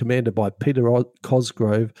troops commanded by Peter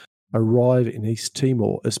Cosgrove arrive in East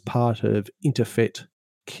Timor as part of Interfet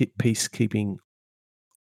peacekeeping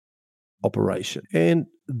operation. And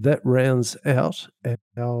that rounds out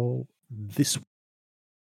our this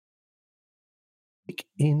week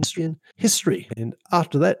in Australian history. And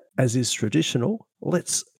after that, as is traditional,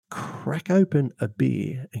 let's crack open a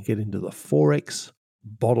beer and get into the Forex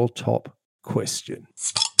bottle top question.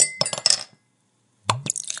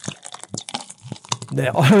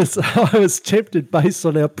 Now, I was tempted, based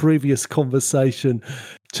on our previous conversation,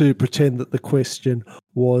 to pretend that the question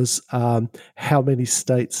was how many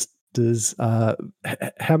states does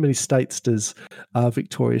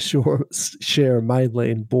Victoria share a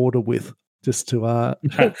mainland border with? Just to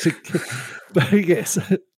yes.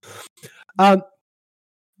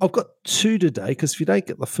 I've got 2 today, because if you don't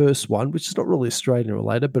get the first one, which is not really Australian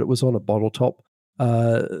related, but it was on a bottle top,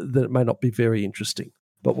 then it may not be very interesting.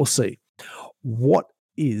 But we'll see. What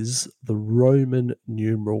is the Roman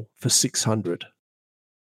numeral for 600?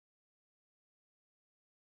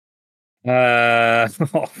 Oh,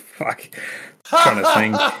 fuck. I'm trying to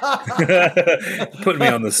think. Putting me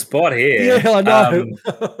on the spot here. Yeah, I know.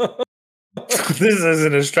 This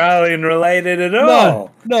isn't Australian related at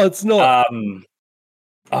all. No, it's not.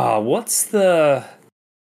 What's the...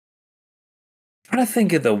 I'm trying to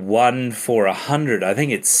think of the one for 100. I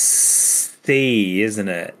think it's C, isn't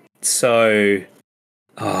it? So...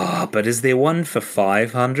 but is there one for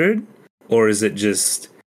 500? Or is it just...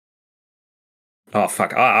 Oh,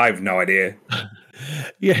 fuck. I have no idea.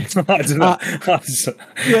 Yeah. I don't know.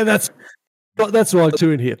 Yeah, that's But that's what I'm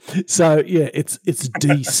doing here. So yeah, it's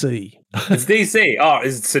DC. It's DC. Oh,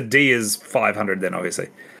 so D is 500 then, obviously.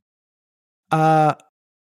 Must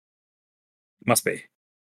be.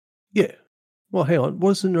 Yeah. Well, hang on.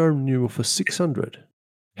 What is the renewal for 600?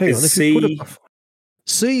 Hang on. If C, you put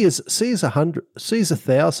C is 100. C is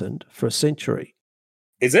 1,000 for a century.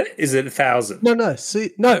 Is it? Is it 1,000? No.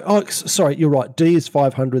 C, no. Oh, sorry. You're right. D is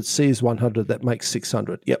 500. C is 100. That makes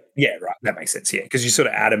 600. Yep. Yeah, right. That makes sense. Yeah, because you sort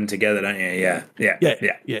of add them together, don't you?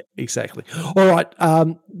 Yeah. Exactly. All right.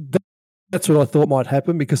 That's what I thought might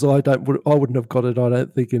happen because I wouldn't have got it. I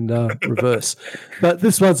don't think in reverse. But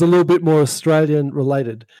this one's a little bit more Australian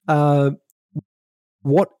related.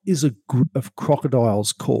 What is a group of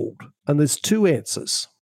crocodiles called? And there's two answers.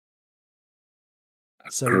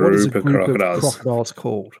 So what is a group of crocodiles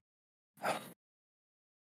called?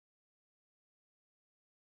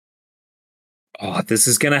 Oh, this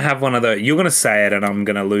is going to have one of those. You're going to say it and I'm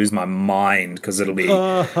going to lose my mind because it'll be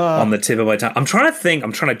on the tip of my tongue. I'm trying to think.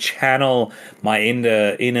 I'm trying to channel my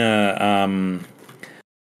inner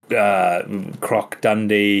Croc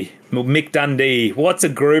Dundee. Mick Dundee. What's a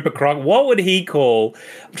group of croc? What would he call?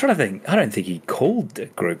 I'm trying to think. I don't think he called a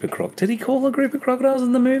group of croc. Did he call a group of crocodiles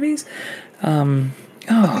in the movies? Oh,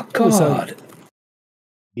 God.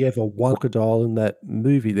 You have a crocodile in that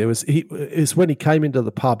movie. It's when he came into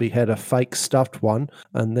the pub, he had a fake stuffed one,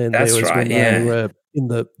 and then they were in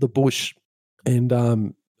the bush, and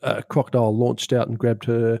a crocodile launched out and grabbed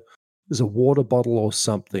her. There's a water bottle or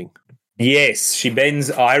something. Yes, she bends.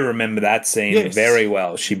 I remember that scene very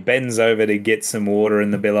well. She bends over to get some water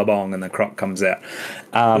in the billabong, and the croc comes out.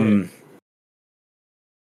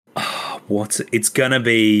 It's gonna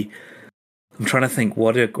be? I'm trying to think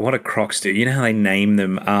what do crocs do. You know how they name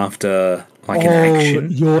them after like an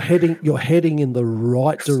action? You're heading in the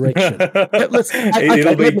right direction.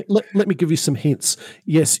 Let me give you some hints.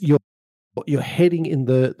 Yes, you're heading in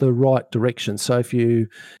the right direction. So if you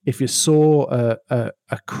saw a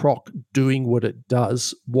croc doing what it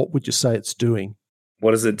does, what would you say it's doing?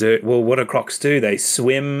 What does it do? Well, what do crocs do? They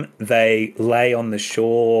swim, they lay on the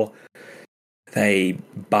shore, they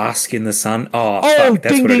bask in the sun. Fuck,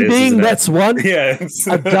 that's ding, what it is, ding, isn't it? That's one. Yeah.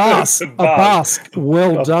 A bask.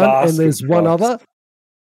 Well done. And there's one other.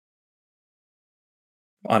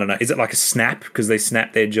 I don't know. Is it like a snap because they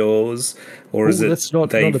snap their jaws, or is it? That's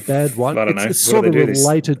not a bad one. I don't know. It's sort of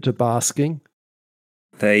related to basking.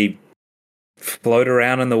 They float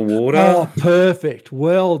around in the water. Oh, perfect.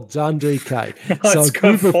 Well done, DK. So a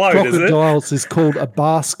group of crocodiles is called a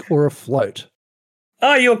bask or a float.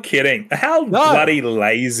 Oh, you're kidding. How bloody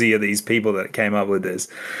lazy are these people that came up with this?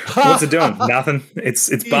 What's it doing? Nothing. It's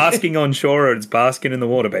basking on shore or it's basking in the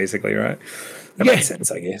water, basically, right? That makes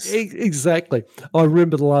sense, I guess. Exactly. I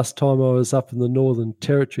remember the last time I was up in the Northern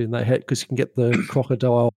Territory and they had, because you can get the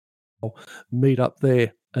crocodile meat up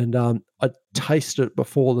there, and I tasted it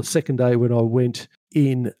before the second day when I went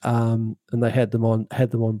in, and they had them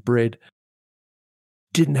on bread.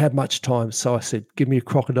 Didn't have much time, so I said, give me a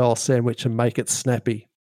crocodile sandwich and make it snappy.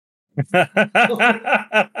 That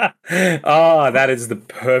is the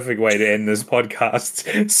perfect way to end this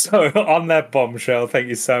podcast. So on that bombshell, thank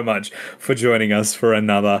you so much for joining us for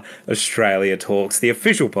another Australia Talks, the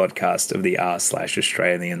official podcast of the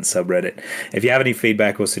r/Australian subreddit. If you have any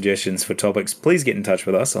feedback or suggestions for topics, please get in touch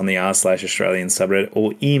with us on the r/Australian subreddit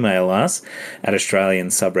or email us at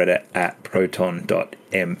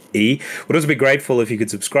australiansubreddit@proton.me. We'd also be grateful if you could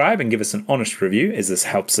subscribe and give us an honest review, as this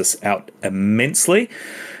helps us out immensely.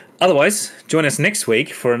 Otherwise, join us next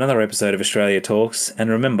week for another episode of Australia Talks.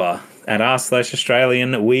 And remember, at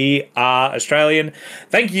r/Australian, we are Australian.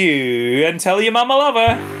 Thank you, and tell your mum I love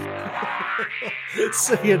her.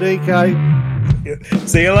 See you, DK.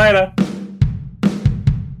 See you later.